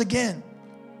thirst again.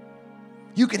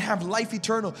 You can have life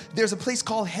eternal. There's a place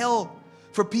called hell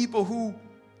for people who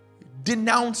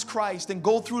denounce Christ and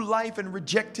go through life and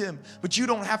reject him. But you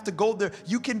don't have to go there.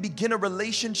 You can begin a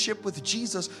relationship with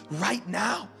Jesus right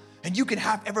now. And you can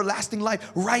have everlasting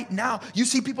life right now. You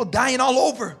see people dying all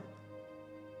over.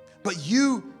 But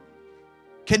you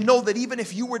can know that even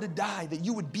if you were to die, that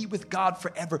you would be with God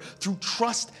forever through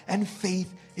trust and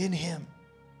faith in him.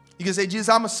 You can say, Jesus,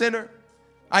 I'm a sinner.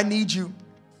 I need you.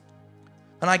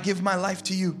 And I give my life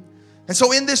to you. And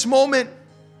so in this moment,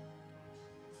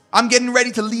 I'm getting ready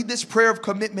to lead this prayer of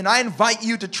commitment. I invite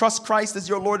you to trust Christ as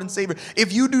your Lord and Savior.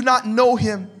 If you do not know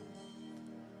him,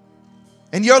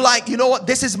 and you're like, you know what,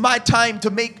 this is my time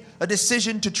to make a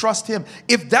decision to trust him.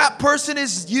 If that person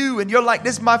is you, and you're like,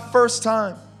 this is my first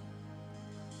time,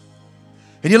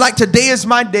 and you're like, today is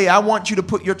my day, I want you to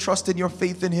put your trust and your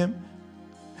faith in him.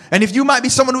 And if you might be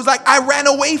someone who's like, I ran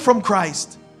away from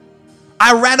Christ.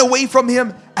 I ran away from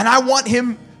him, and I want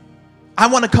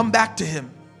to come back to him.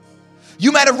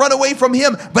 You might have run away from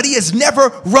him, but he has never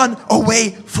run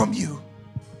away from you.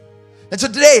 And so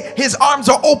today, his arms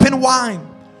are open wide,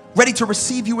 ready to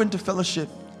receive you into fellowship.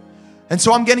 And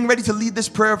so I'm getting ready to lead this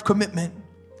prayer of commitment.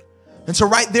 And so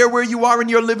right there where you are in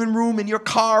your living room, in your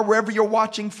car, wherever you're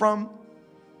watching from.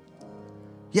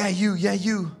 Yeah, you,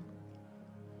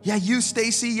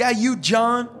 Stacy. Yeah, you,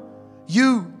 John.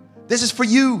 You. This is for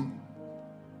you.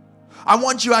 I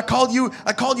want you. I called you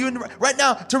in right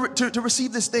now to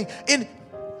receive this thing.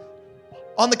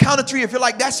 On the count of 3, if you're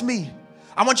like, that's me.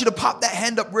 I want you to pop that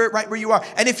hand up right where you are.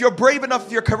 And if you're brave enough,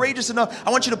 if you're courageous enough,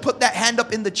 I want you to put that hand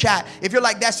up in the chat. If you're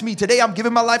like, that's me. Today I'm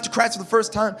giving my life to Christ for the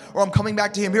first time, or I'm coming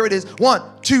back to him. Here it is. 1,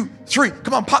 2, 3.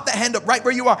 Come on, pop that hand up right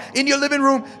where you are. In your living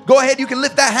room, go ahead. You can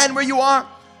lift that hand where you are.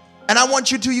 And I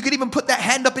want you to, you can even put that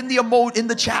hand up in the emoji, in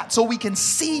the chat, so we can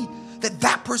see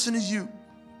that person is you.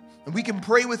 And we can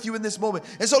pray with you in this moment.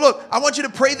 And so look, I want you to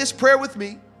pray this prayer with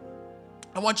me.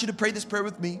 I want you to pray this prayer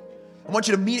with me. I want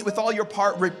you to mean it with all your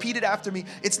heart. Repeat it after me.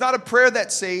 It's not a prayer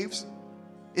that saves.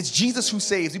 It's Jesus who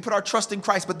saves. We put our trust in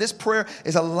Christ. But this prayer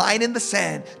is a line in the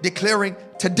sand declaring,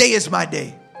 today is my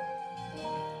day.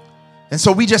 And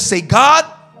so we just say, God,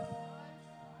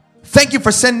 thank you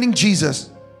for sending Jesus.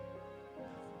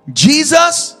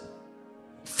 Jesus,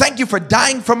 thank you for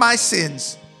dying for my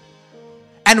sins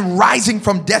and rising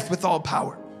from death with all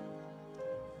power.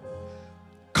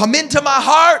 Come into my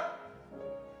heart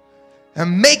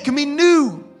and make me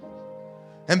new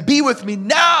and be with me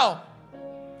now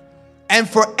and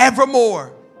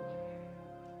forevermore.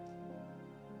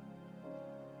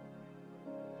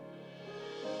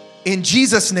 In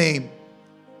Jesus' name,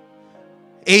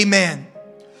 amen.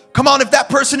 Come on, if that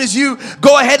person is you,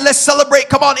 go ahead, let's celebrate.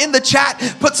 Come on, in the chat,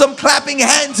 put some clapping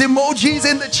hands emojis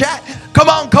in the chat. Come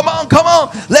on, come on, come on.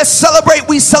 Let's celebrate.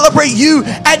 We celebrate you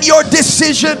and your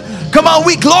decision. Come on,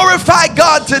 we glorify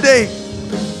God today.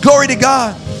 Glory to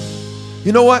God.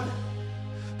 You know what?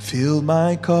 Fill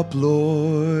my cup,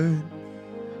 Lord.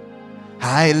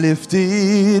 I lift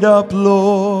it up,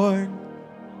 Lord.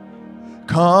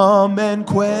 Come and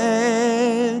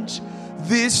quench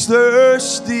this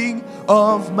thirsting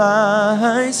of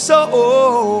my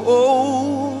soul.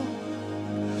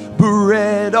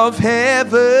 Bread of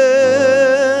heaven,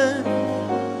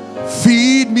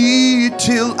 feed me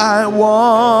till I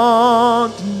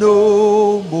want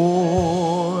no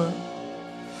more.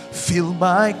 Fill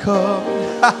my cup,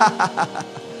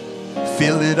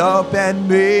 fill it up and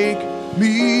make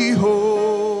me whole.